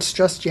resorts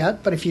just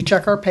yet. But if you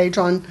check our page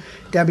on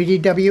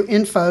WDW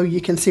Info,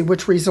 you can see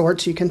which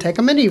resorts you can take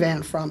a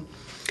minivan from.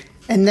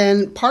 And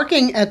then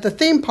parking at the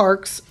theme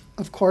parks,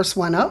 of course,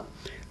 went up.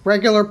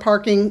 Regular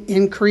parking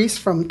increased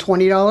from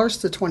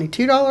 $20 to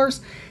 $22,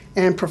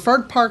 and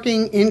preferred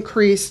parking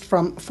increased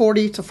from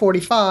 $40 to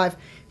 $45.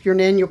 If you're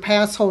an annual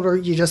pass holder,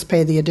 you just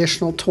pay the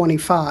additional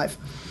 $25.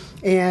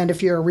 And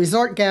if you're a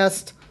resort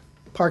guest,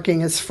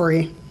 parking is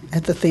free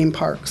at the theme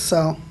parks.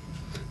 So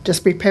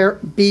just be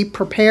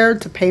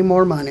prepared to pay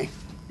more money.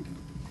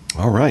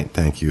 All right.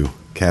 Thank you,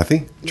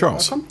 Kathy.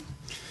 Charles. Welcome.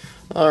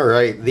 All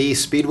right. The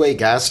Speedway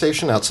gas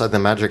station outside the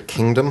Magic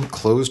Kingdom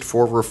closed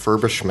for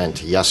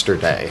refurbishment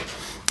yesterday.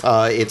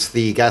 It's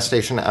the gas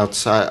station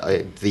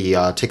outside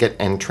the Ticket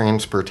and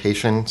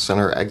Transportation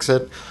Center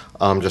exit,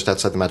 just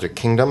outside the Magic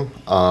Kingdom.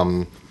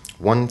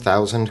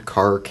 1000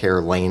 Car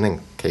Care Lane,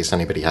 in case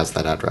anybody has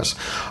that address.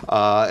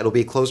 It'll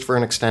be closed for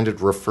an extended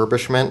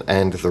refurbishment,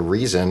 and the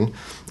reason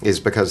is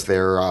because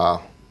they're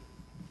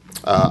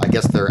I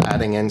guess they're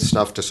adding in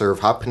stuff to serve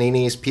hot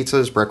paninis,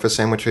 pizzas, breakfast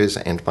sandwiches,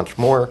 and much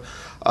more.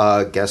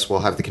 Guests will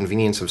have the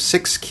convenience of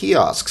 6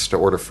 kiosks to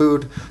order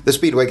food. The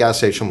Speedway gas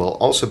station will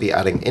also be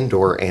adding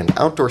indoor and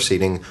outdoor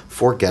seating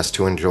for guests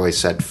to enjoy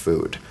said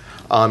food.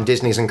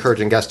 Disney's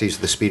encouraging guests to use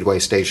the Speedway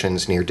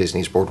stations near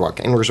Disney's Boardwalk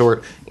and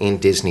Resort in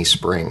Disney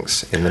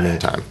Springs in the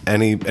meantime.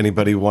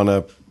 Anybody want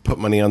to put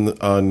money on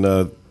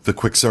the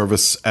quick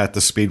service at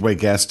the Speedway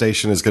gas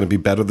station is going to be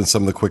better than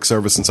some of the quick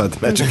service inside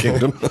the Magic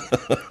Kingdom?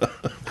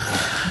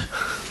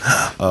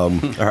 All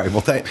right.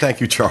 Well,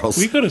 thank you, Charles.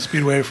 We go to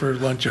Speedway for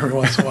lunch every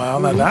once in a while.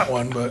 Not that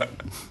one, but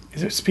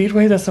Is it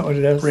Speedway? That's not what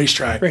it is.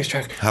 Racetrack.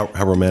 Racetrack. How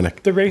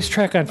romantic. The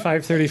racetrack on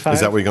 535. Is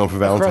that where you're going for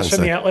Valentine's across from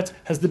Day? the outlets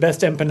has the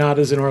best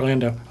empanadas in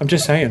Orlando. I'm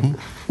just saying.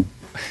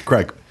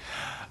 Greg.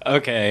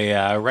 Okay,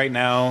 right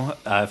now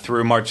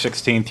through March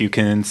 16th, you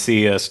can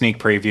see a sneak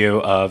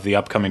preview of the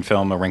upcoming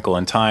film A Wrinkle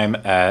in Time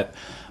at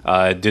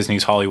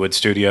Disney's Hollywood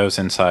Studios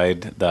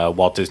inside the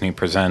Walt Disney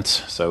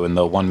Presents, so in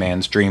the One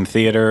Man's Dream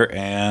Theater.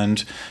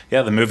 And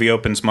yeah, the movie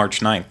opens March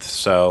 9th,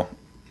 so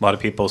a lot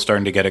of people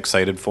starting to get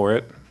excited for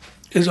it.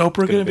 is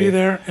Oprah going to be be.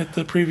 there at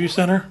the preview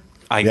center?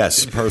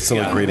 Yes,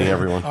 personally greeting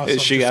everyone. Awesome.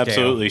 She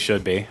absolutely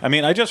should be. I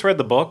mean, I just read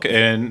the book,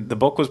 and the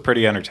book was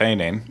pretty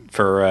entertaining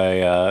for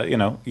a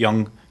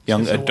young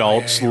She's a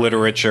adults YA, right?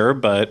 literature,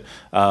 but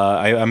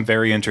I'm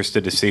very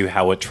interested to see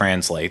how it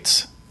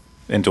translates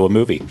into a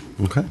movie.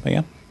 Okay. But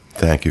yeah.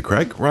 Thank you,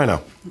 Craig.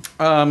 Rhino.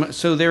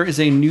 So there is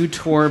a new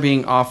tour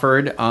being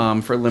offered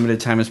for a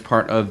limited time as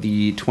part of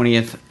the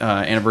 20th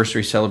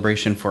anniversary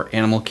celebration for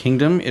Animal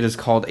Kingdom. It is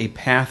called A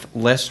Path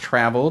Less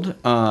Traveled.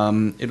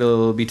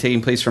 It'll be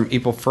taking place from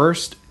April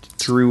 1st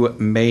through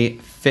May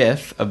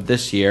 5th of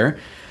this year.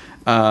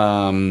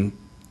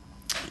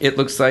 It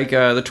looks like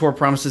the tour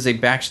promises a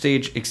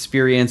backstage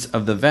experience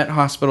of the vet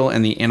hospital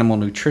and the animal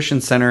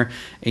nutrition center,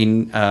 a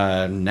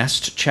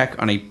nest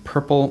check on a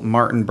purple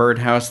martin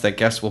birdhouse that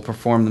guests will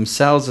perform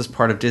themselves as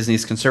part of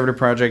Disney's Conservative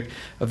Project,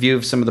 a view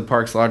of some of the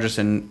park's largest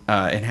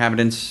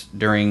inhabitants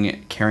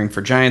during Caring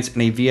for Giants,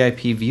 and a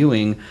VIP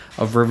viewing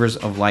of Rivers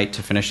of Light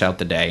to finish out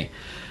the day.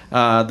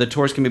 The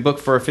tours can be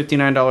booked for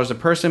 $59 a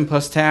person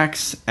plus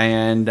tax,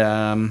 and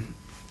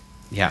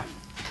yeah,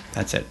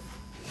 that's it.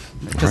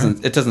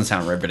 It doesn't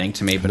sound riveting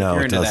to me, but No, if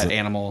you're it into doesn't. that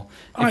animal,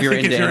 I if you're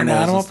think into if you're an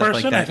animals animal and stuff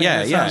person, like I that, think yeah,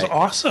 that yeah, sounds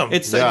awesome.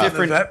 It's Yeah. a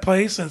different. That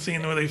place and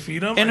seeing where they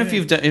feed them. And if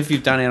you've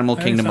done Animal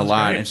think Kingdom a sounds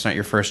lot, great. it's not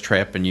your first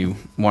trip, and you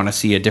want to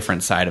see a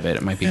different side of it,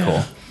 it might be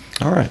cool.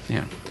 All right.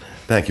 Yeah.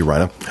 Thank you,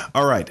 Rhino.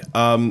 All right.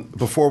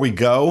 Before we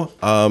go,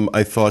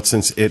 I thought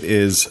since it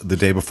is the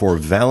day before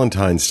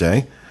Valentine's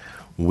Day,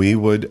 we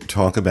would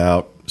talk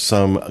about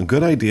some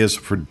good ideas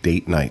for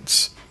date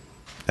nights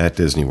at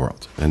Disney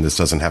World. And this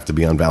doesn't have to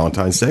be on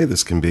Valentine's Day.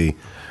 This can be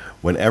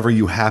whenever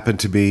you happen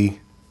to be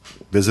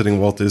visiting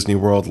Walt Disney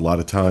World. A lot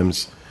of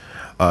times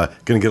going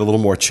to get a little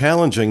more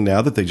challenging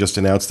now that they just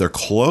announced they're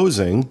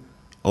closing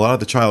a lot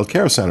of the child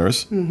care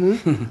centers.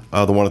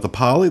 Mm-hmm. The one at the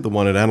Poly, the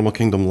one at Animal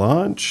Kingdom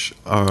Lodge,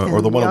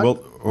 or the one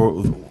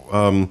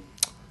at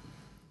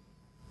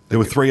there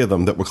were 3 of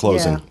them that were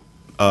closing.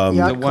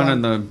 Yeah. The one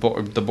on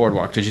the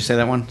boardwalk. Did you say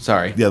that one?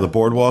 Sorry. Yeah, the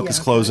boardwalk is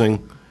Yeah.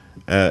 closing.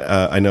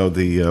 I know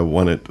the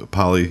one at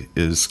Poly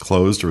is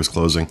closed or is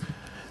closing,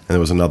 and there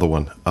was another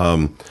one.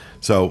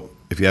 So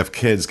if you have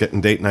kids,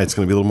 getting date night's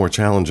going to be a little more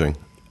challenging.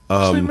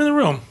 Just leave them in the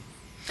room.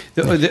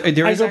 There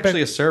I is go actually back-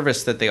 a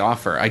service that they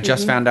offer. I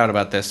just found out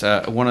about this.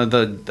 One of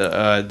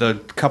the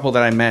couple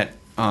that I met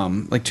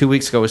like 2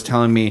 weeks ago was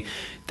telling me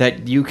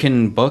that you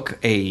can book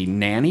a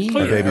nanny, A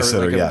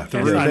babysitter, yeah.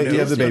 You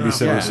have the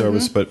babysitter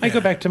service, but I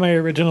go back to my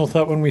original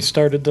thought when we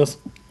started this.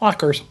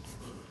 Lockers.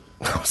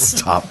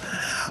 stop.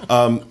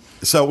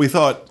 So we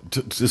thought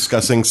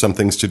discussing some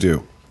things to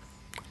do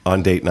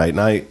on date night,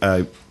 and I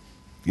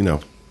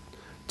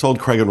told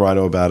Craig and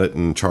Rhino about it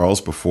and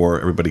Charles before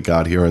everybody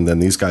got here, and then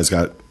these guys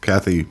got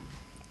Kathy,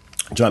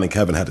 John, and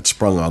Kevin had it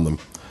sprung on them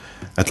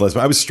at the last.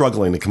 I was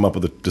struggling to come up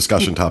with a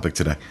discussion topic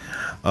today.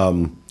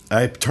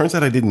 It turns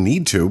out I didn't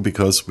need to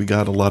because we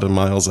got a lot of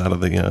miles out of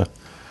the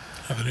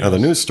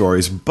news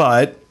stories,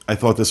 but I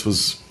thought this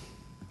was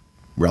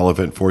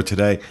relevant for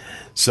today.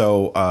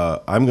 So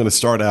I'm going to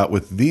start out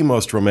with the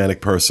most romantic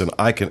person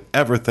I can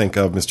ever think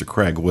of, Mr.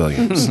 Craig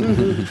Williams.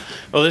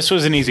 Well, this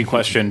was an easy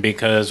question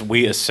because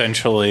we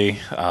essentially,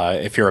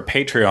 if you're a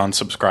Patreon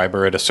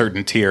subscriber at a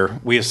certain tier,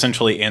 we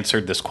essentially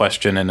answered this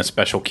question in a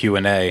special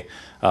Q&A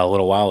a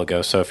little while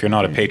ago. So if you're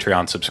not a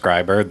Patreon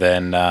subscriber,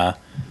 then...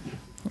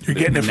 You're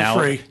getting it for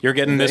free. You're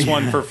getting this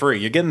one for free.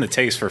 You're getting the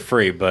taste for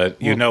free,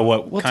 but you know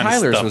what kind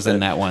Tyler's of stuff was in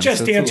that one.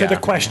 Just answer the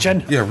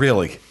question. Yeah,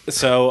 really.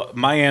 So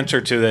my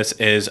answer to this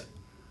is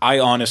I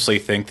honestly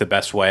think the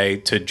best way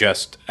to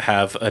just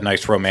have a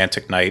nice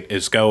romantic night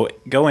is go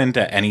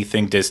into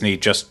anything Disney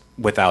just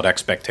without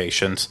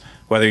expectations.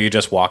 Whether you're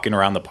just walking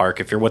around the park,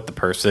 if you're with the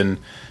person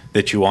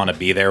that you want to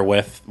be there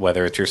with,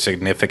 whether it's your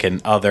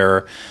significant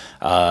other,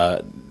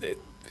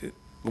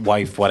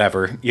 wife,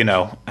 whatever, you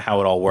know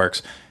how it all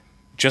works.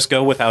 Just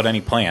go without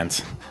any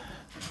plans.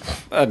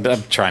 I'm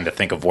trying to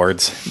think of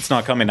words. It's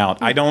not coming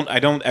out. I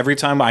don't. Every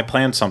time I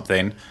plan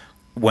something,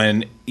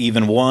 when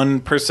even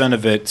 1%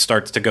 of it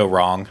starts to go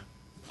wrong,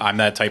 I'm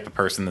that type of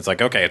person that's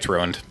like, okay, it's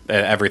ruined.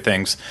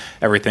 Everything's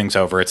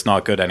over. It's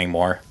not good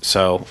anymore.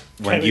 So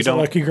when you don't,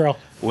 a lucky girl.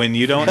 When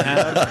you don't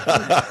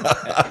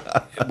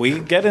have, we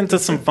get into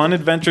some fun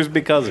adventures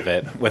because of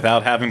it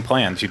without having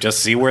plans. You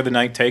just see where the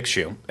night takes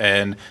you,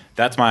 and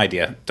that's my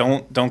idea.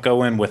 Don't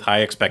go in with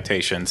high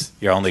expectations.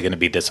 You're only going to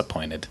be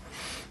disappointed.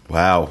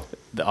 Wow.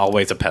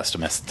 Always a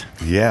pessimist.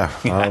 Yeah.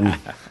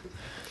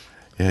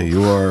 Yeah,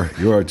 you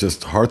are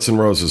just hearts and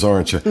roses,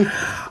 aren't you?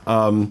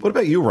 What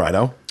about you,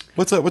 Rhino?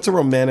 What's a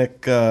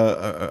romantic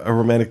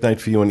night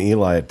for you and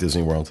Eli at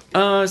Disney World?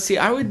 See,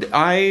 I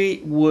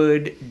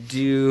would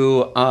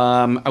do.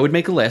 I would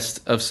make a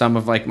list of some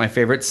of like my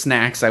favorite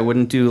snacks. I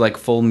wouldn't do like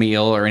full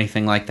meal or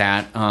anything like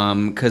that.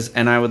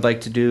 And I would like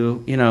to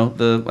do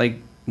the like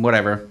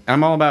whatever.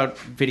 I'm all about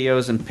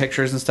videos and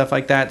pictures and stuff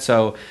like that.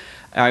 So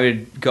I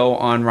would go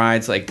on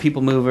rides like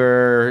People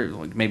Mover,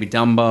 like maybe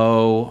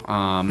Dumbo.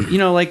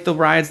 Like the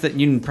rides that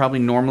you probably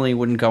normally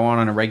wouldn't go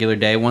on a regular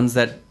day. Ones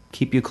that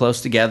keep you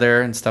close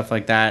together and stuff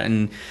like that.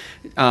 And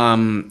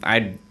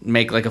I'd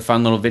make like a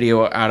fun little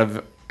video out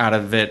of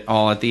it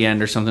all at the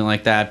end or something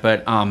like that.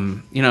 But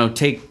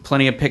take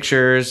plenty of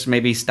pictures,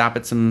 maybe stop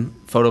at some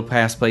photo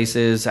pass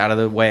places out of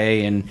the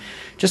way, and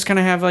just kind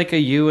of have like a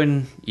you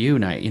and you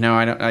night.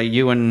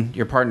 You and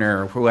your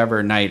partner or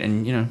whoever night,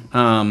 and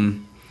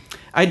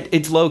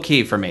it's low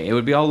key for me. It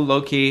would be all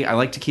low key. I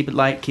like to keep it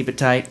light, keep it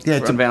tight.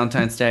 Yeah, on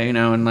Valentine's Day,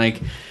 and like.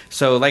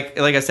 So like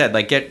I said,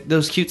 like get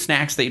those cute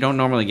snacks that you don't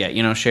normally get.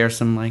 Share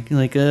some like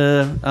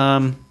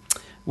one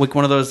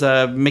of those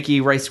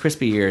Mickey Rice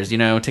Krispie ears.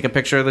 Take a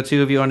picture of the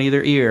two of you on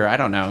either ear. I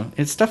don't know.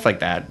 It's stuff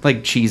like that,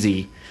 like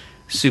cheesy,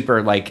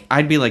 super. Like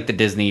I'd be like the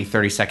Disney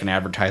 30-second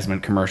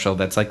advertisement commercial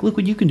that's like, look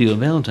what you can do on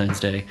Valentine's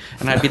Day,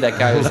 and I'd be that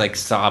guy who's like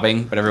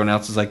sobbing, but everyone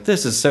else is like,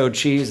 this is so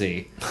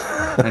cheesy.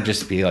 And I'd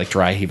just be like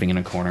dry heaving in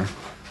a corner.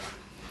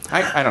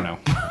 I don't know.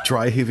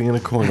 Dry heaving in a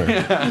corner.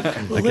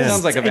 Again,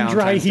 sounds like a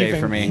Valentine's Day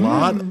for me. A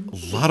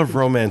lot of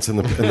romance in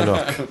the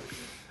nook.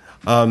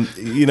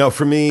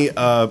 For me,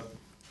 there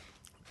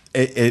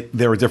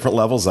are different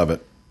levels of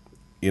it.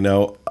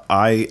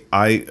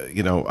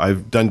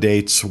 I've done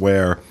dates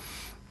where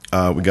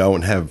we go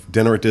and have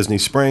dinner at Disney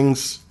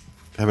Springs,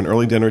 have an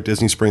early dinner at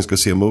Disney Springs, go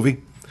see a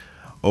movie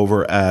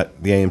over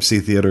at the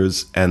AMC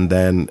theaters, and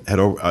then head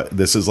over.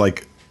 This is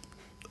like.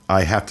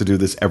 I have to do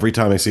this every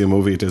time I see a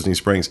movie at Disney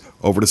Springs.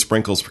 Over to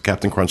Sprinkles for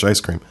Captain Crunch ice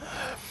cream.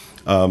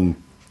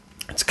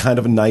 It's kind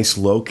of a nice,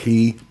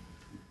 low-key,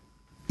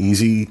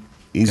 easy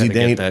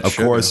date. Of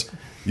course,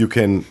 you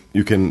can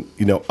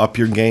up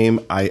your game.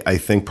 I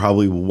think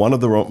probably one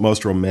of the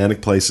most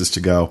romantic places to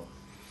go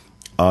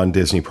on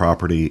Disney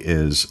property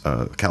is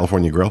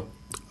California Grill.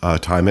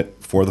 Time it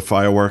for the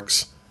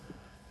fireworks.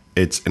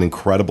 It's an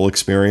incredible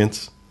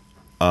experience.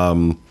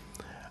 I've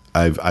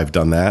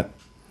done that.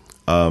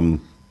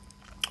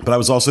 But I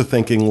was also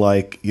thinking,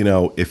 like,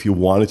 if you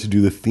wanted to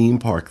do the theme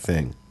park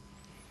thing,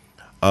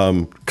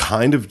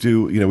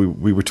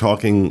 we were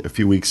talking a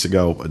few weeks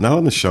ago, not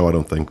on the show, I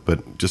don't think,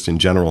 but just in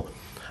general,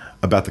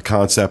 about the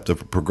concept of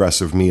a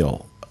progressive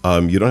meal.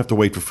 You don't have to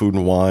wait for food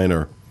and wine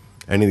or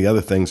any of the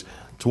other things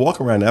to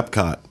walk around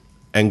Epcot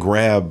and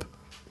grab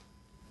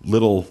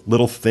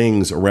little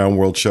things around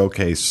World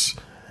Showcase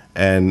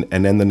and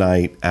end the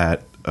night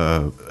at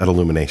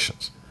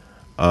Illuminations.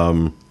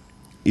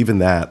 Even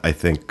that, I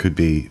think, could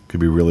be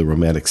really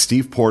romantic.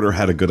 Steve Porter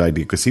had a good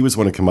idea because he was the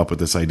one to come up with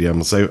this idea. I'm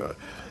going to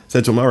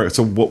said to him, all right,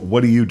 so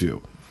what do you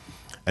do?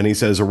 And he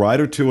says, a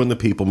ride or two in the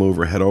People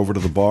Mover, head over to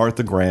the bar at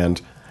the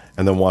Grand,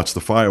 and then watch the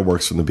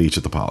fireworks from the beach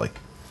at the Poly.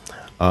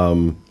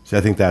 So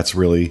I think that's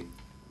really,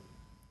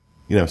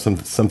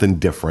 something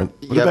different.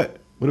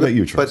 What about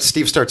you, Charles? But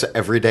Steve starts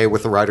every day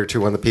with a ride or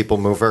two on the People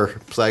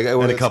Mover. It's like,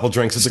 and a couple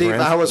drinks at the Steve,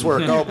 Grand. how was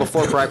work? Oh,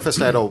 before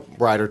breakfast, I had a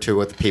ride or two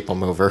with the People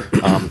Mover.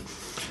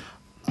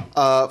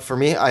 For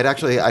me,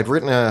 I'd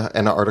written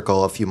an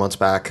article a few months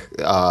back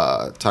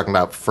talking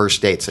about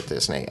first dates at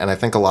Disney, and I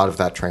think a lot of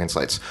that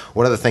translates.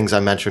 One of the things I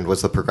mentioned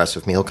was the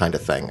progressive meal kind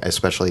of thing,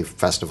 especially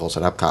festivals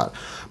at Epcot.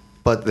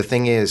 But the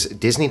thing is,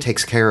 Disney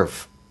takes care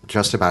of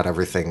just about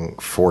everything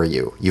for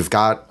you. You've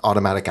got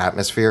automatic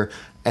atmosphere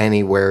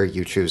anywhere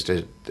you choose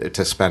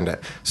to spend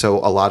it. So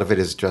a lot of it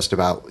is just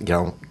about,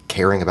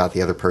 caring about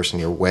the other person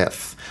you're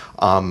with.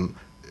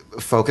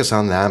 Focus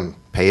on them.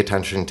 Pay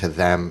attention to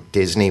them.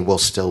 Disney will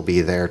still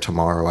be there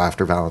tomorrow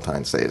after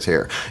Valentine's Day is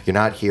here. You're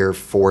not here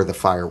for the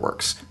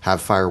fireworks. Have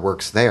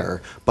fireworks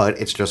there, but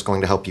it's just going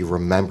to help you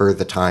remember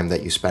the time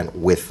that you spent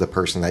with the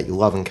person that you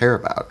love and care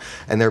about.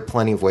 And there are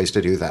plenty of ways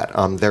to do that.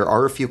 There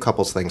are a few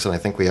couples things, and I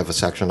think we have a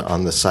section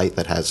on the site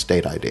that has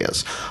date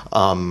ideas.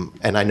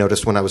 And I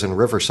noticed when I was in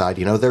Riverside,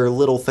 there are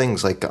little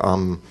things like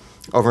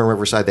over in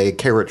Riverside, they had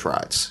carriage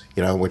rides,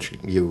 which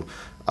you...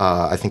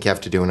 I think you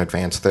have to do in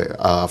advance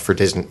for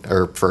Disney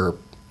or for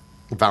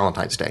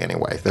Valentine's Day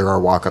anyway. There are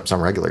walk-ups on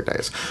regular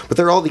days. But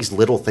there are all these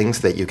little things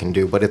that you can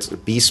do, but it's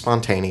be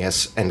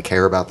spontaneous and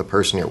care about the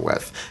person you're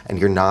with, and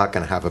you're not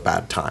going to have a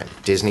bad time.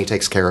 Disney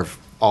takes care of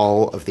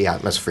all of the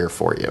atmosphere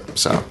for you.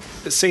 So,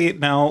 see,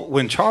 now,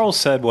 when Charles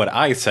said what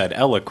I said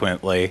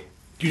eloquently,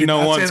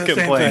 no one's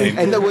complaining.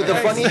 And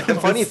the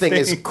funny thing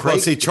is, well,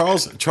 see,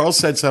 Charles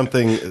said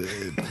something.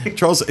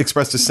 Charles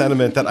expressed a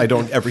sentiment that I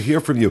don't ever hear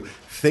from you.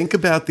 Think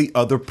about the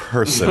other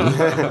person.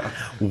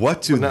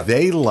 What do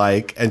they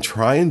like, and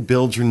try and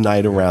build your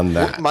night around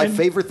that. My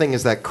favorite thing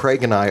is that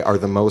Craig and I are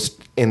the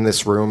most in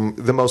this room,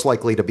 the most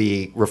likely to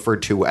be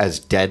referred to as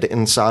dead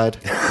inside.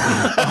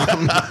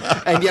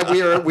 And yet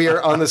we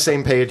are on the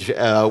same page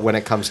when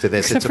it comes to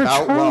this. Except it's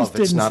about Charles love.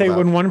 It's didn't not say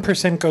about... when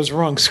 1% goes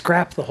wrong,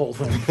 scrap the whole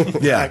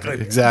thing. Yeah,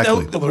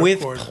 exactly. No,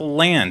 with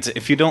plans.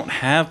 If you don't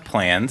have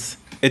plans,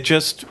 it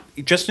just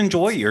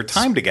enjoy your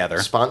time together.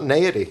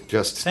 Spontaneity.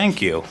 Just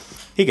Thank you.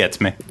 He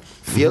gets me.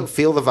 feel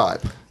the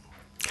vibe.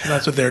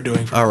 That's what they're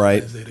doing for All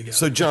right. Valentine's Day together.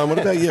 So, John, what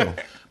about you?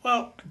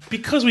 Well,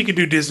 because we can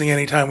do Disney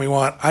anytime we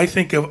want, I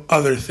think of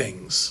other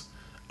things,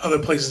 other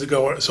places to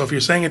go. So if you're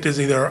saying at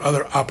Disney, there are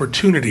other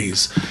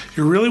opportunities. If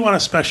you really want a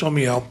special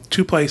meal,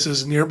 2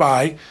 places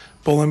nearby,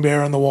 Bull and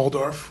Bear and the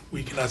Waldorf.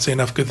 We cannot say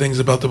enough good things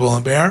about the Bull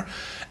and Bear.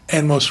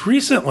 And most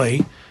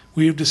recently,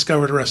 we've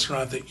discovered a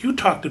restaurant that you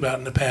talked about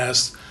in the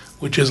past,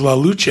 which is La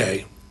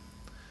Luce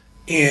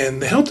in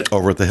the Hilton.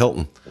 Over at the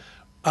Hilton.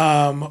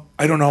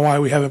 I don't know why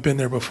we haven't been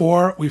there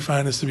before. We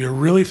find this to be a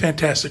really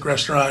fantastic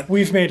restaurant.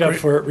 We've made up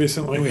for it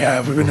recently. We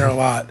have. We've been there a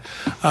lot.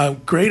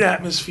 Great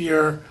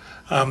atmosphere.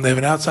 They have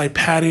an outside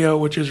patio,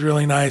 which is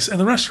really nice. And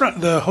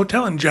the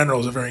hotel in general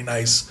is a very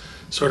nice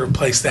sort of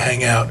place to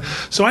hang out.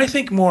 So I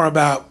think more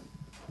about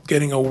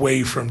getting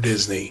away from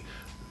Disney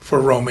for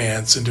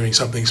romance and doing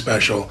something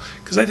special.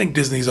 Because I think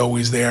Disney's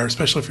always there,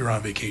 especially if you're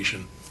on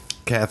vacation.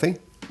 Kathy?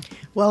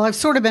 Well, I've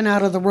sort of been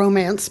out of the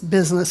romance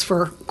business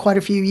for quite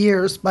a few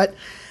years, but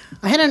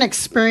I had an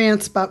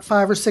experience about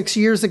 5 or 6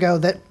 years ago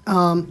that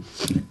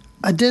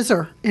a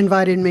Dizzer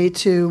invited me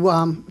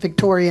to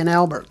Victoria and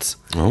Albert's.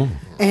 Oh.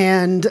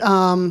 And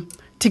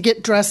to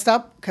get dressed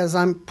up, because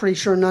I'm pretty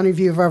sure none of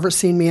you have ever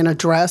seen me in a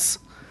dress.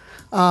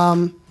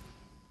 I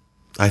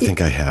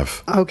think I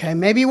have. Okay,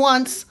 maybe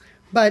once.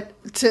 But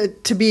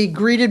to be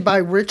greeted by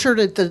Richard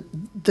at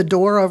the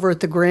door over at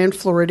the Grand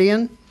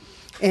Floridian,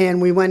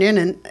 and we went in,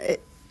 and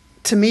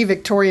to me,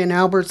 Victoria and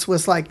Albert's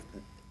was like,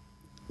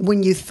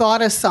 when you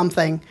thought of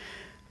something,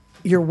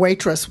 your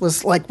waitress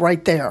was like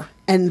right there.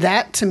 And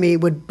that to me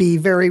would be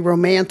very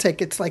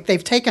romantic. It's like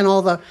they've taken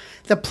all the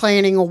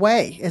planning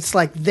away. It's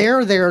like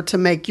they're there to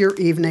make your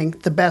evening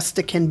the best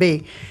it can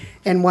be.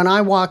 And when I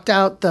walked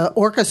out, the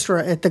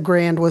orchestra at the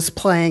Grand was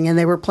playing, and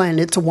they were playing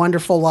It's a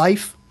Wonderful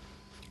Life.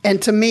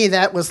 And to me,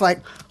 that was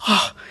like,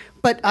 oh.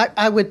 But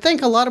I would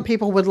think a lot of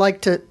people would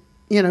like to,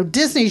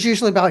 Disney's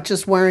usually about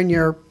just wearing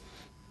your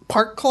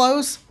park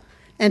clothes,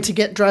 and to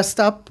get dressed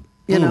up,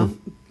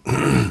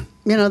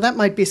 that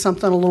might be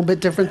something a little bit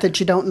different that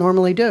you don't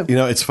normally do.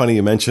 It's funny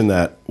you mentioned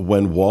that.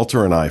 When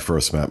Walter and I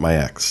first met, my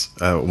ex,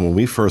 when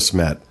we first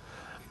met,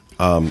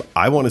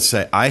 I want to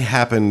say I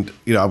happened,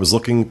 I was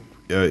looking,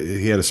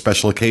 he had a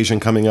special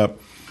occasion coming up,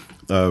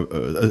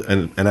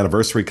 an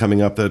anniversary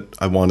coming up that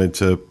I wanted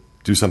to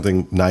do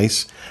something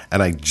nice,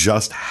 and I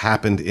just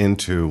happened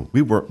into,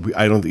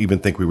 I don't even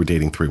think we were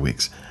dating 3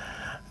 weeks.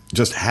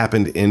 Just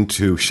happened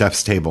into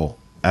Chef's Table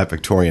at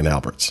Victoria and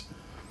Albert's.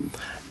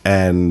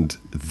 And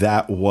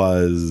that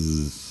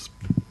was,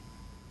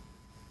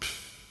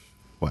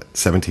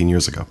 17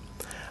 years ago.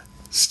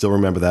 Still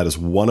remember that as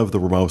one of the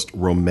most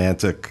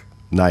romantic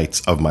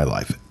nights of my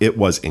life. It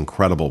was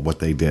incredible what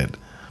they did,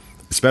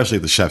 especially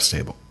at the Chef's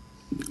Table.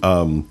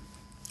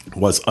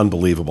 was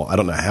unbelievable. I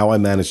don't know how I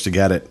managed to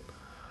get it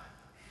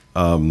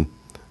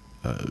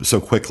so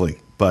quickly,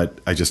 but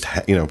I just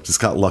just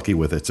got lucky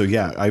with it. So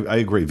yeah, I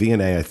agree.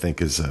 V&A I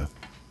think is a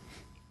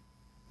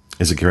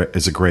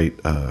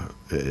great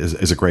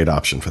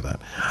option for that.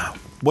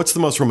 What's the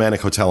most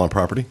romantic hotel on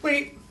property?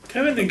 Wait,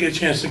 Kevin didn't get a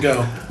chance to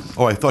go.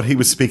 Oh, I thought he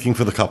was speaking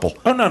for the couple.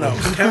 Oh, no.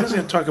 Kevin's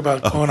going to talk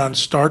about going on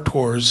Star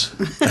Tours,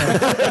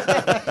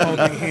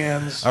 holding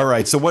hands. All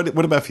right. So what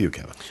about for you,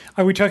 Kevin?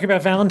 Are we talking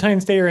about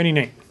Valentine's Day or any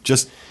night?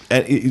 Just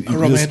A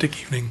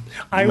romantic evening.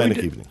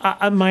 Evening.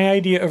 My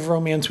idea of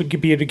romance would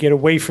be to get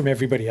away from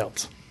everybody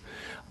else.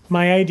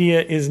 My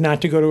idea is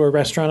not to go to a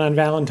restaurant on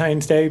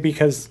Valentine's Day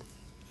because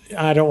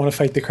I don't want to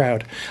fight the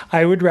crowd.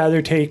 I would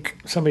rather take,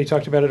 somebody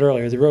talked about it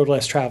earlier, the road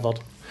less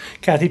traveled.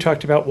 Kathy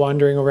talked about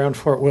wandering around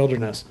Fort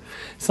Wilderness.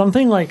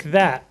 Something like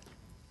that,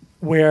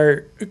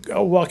 where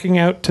walking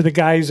out to the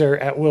geyser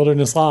at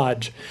Wilderness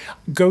Lodge,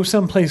 go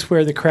someplace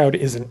where the crowd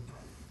isn't.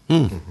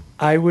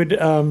 I would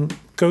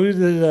go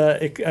to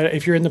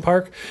if you're in the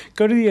park,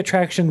 go to the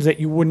attractions that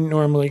you wouldn't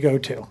normally go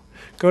to.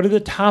 Go to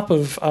the top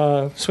of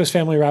Swiss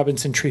Family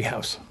Robinson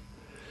Treehouse.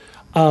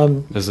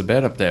 There's a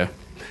bed up there.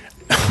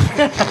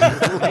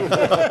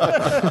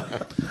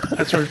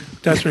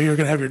 That's where you're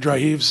going to have your dry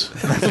heaves.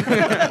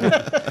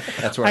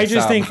 That's where I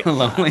just think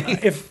lonely.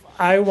 if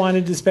I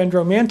wanted to spend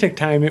romantic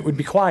time, it would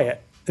be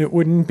quiet. It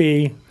wouldn't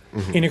be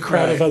in a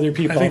crowd of other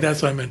people. I think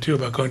that's what I meant too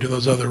about going to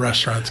those other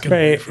restaurants, getting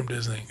away from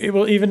Disney. It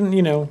will even,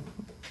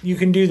 you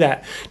can do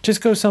that.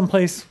 Just go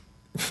someplace,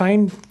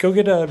 go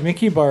get a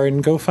Mickey bar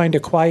and go find a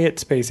quiet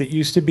space. It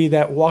used to be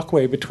that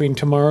walkway between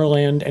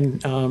Tomorrowland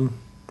and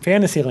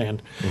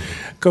Fantasyland.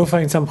 Go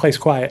find someplace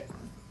quiet.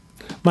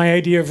 My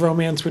idea of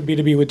romance would be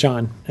to be with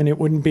John, and it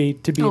wouldn't be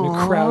to be in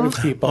a crowd of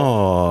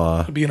people.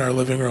 It'd be in our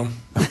living room.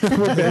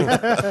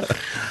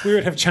 We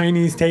would have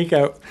Chinese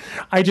takeout.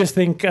 I just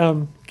think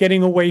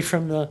getting away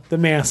from the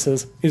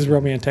masses is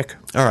romantic.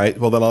 All right.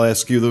 Well, then I'll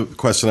ask you the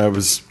question I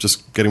was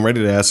just getting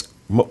ready to ask.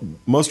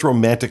 Most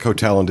romantic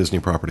hotel on Disney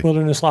property?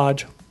 Wilderness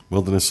Lodge.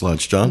 Wilderness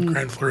Lodge. John?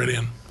 Grand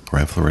Floridian.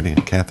 Grand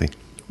Floridian. Kathy?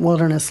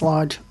 Wilderness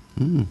Lodge.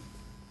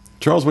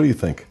 Charles, what do you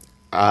think?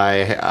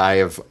 I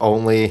have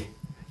only...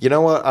 You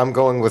know what? I'm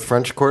going with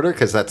French Quarter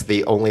because that's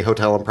the only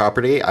hotel on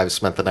property I've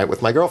spent the night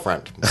with my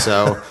girlfriend.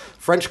 So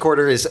French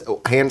Quarter is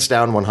hands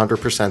down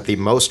 100% the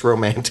most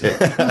romantic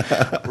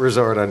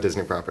resort on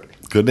Disney property.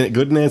 Good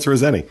an answer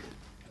as any.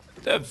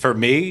 For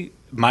me,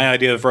 my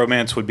idea of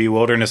romance would be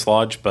Wilderness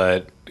Lodge,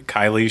 but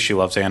Kylie, she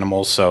loves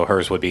animals, so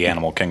hers would be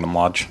Animal Kingdom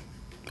Lodge.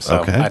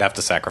 So Okay. I'd have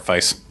to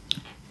sacrifice.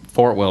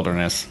 Fort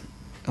Wilderness.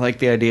 I like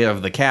the idea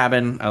of the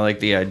cabin. I like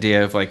the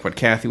idea of like what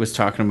Kathy was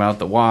talking about,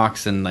 the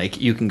walks, and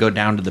like you can go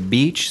down to the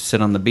beach,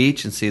 sit on the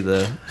beach, and see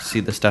the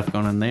stuff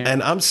going on there.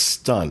 And I'm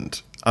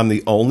stunned. I'm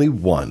the only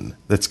one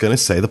that's going to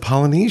say the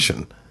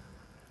Polynesian.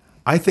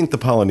 I think the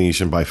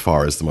Polynesian by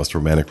far is the most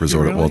romantic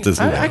resort at Walt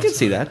Disney World. I could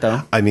see that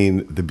though. I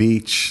mean, the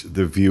beach,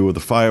 the view of the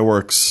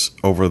fireworks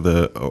over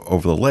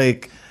the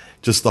lake,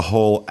 just the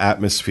whole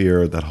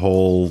atmosphere, that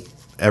whole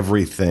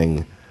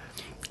everything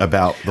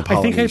about the Polynesian.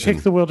 I think I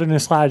picked the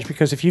Wilderness Lodge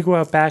because if you go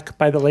out back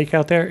by the lake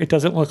out there, it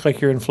doesn't look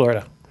like you're in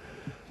Florida.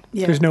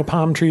 Yeah. There's no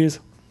palm trees.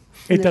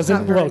 It And there's doesn't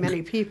not very look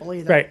many people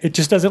either. right. It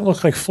just doesn't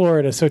look like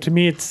Florida. So to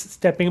me, it's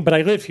stepping. But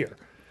I live here,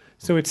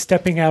 so it's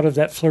stepping out of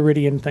that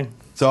Floridian thing.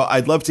 So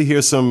I'd love to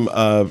hear some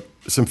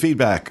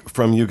feedback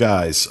from you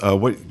guys.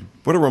 What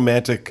are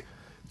romantic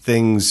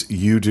things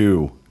you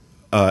do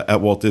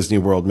at Walt Disney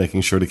World,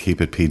 making sure to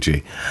keep it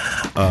PG?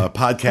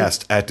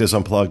 Podcast at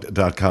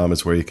disunplugged.com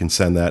is where you can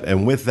send that.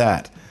 And with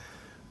that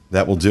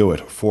will do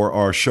it for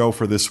our show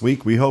for this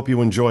week. We hope you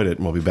enjoyed it,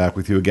 and we'll be back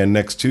with you again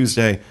next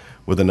Tuesday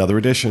with another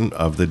edition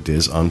of the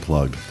Diz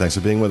Unplugged. Thanks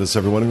for being with us,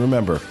 everyone, and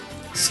remember,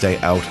 stay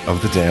out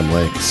of the damn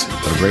lakes.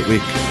 Have a great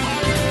week.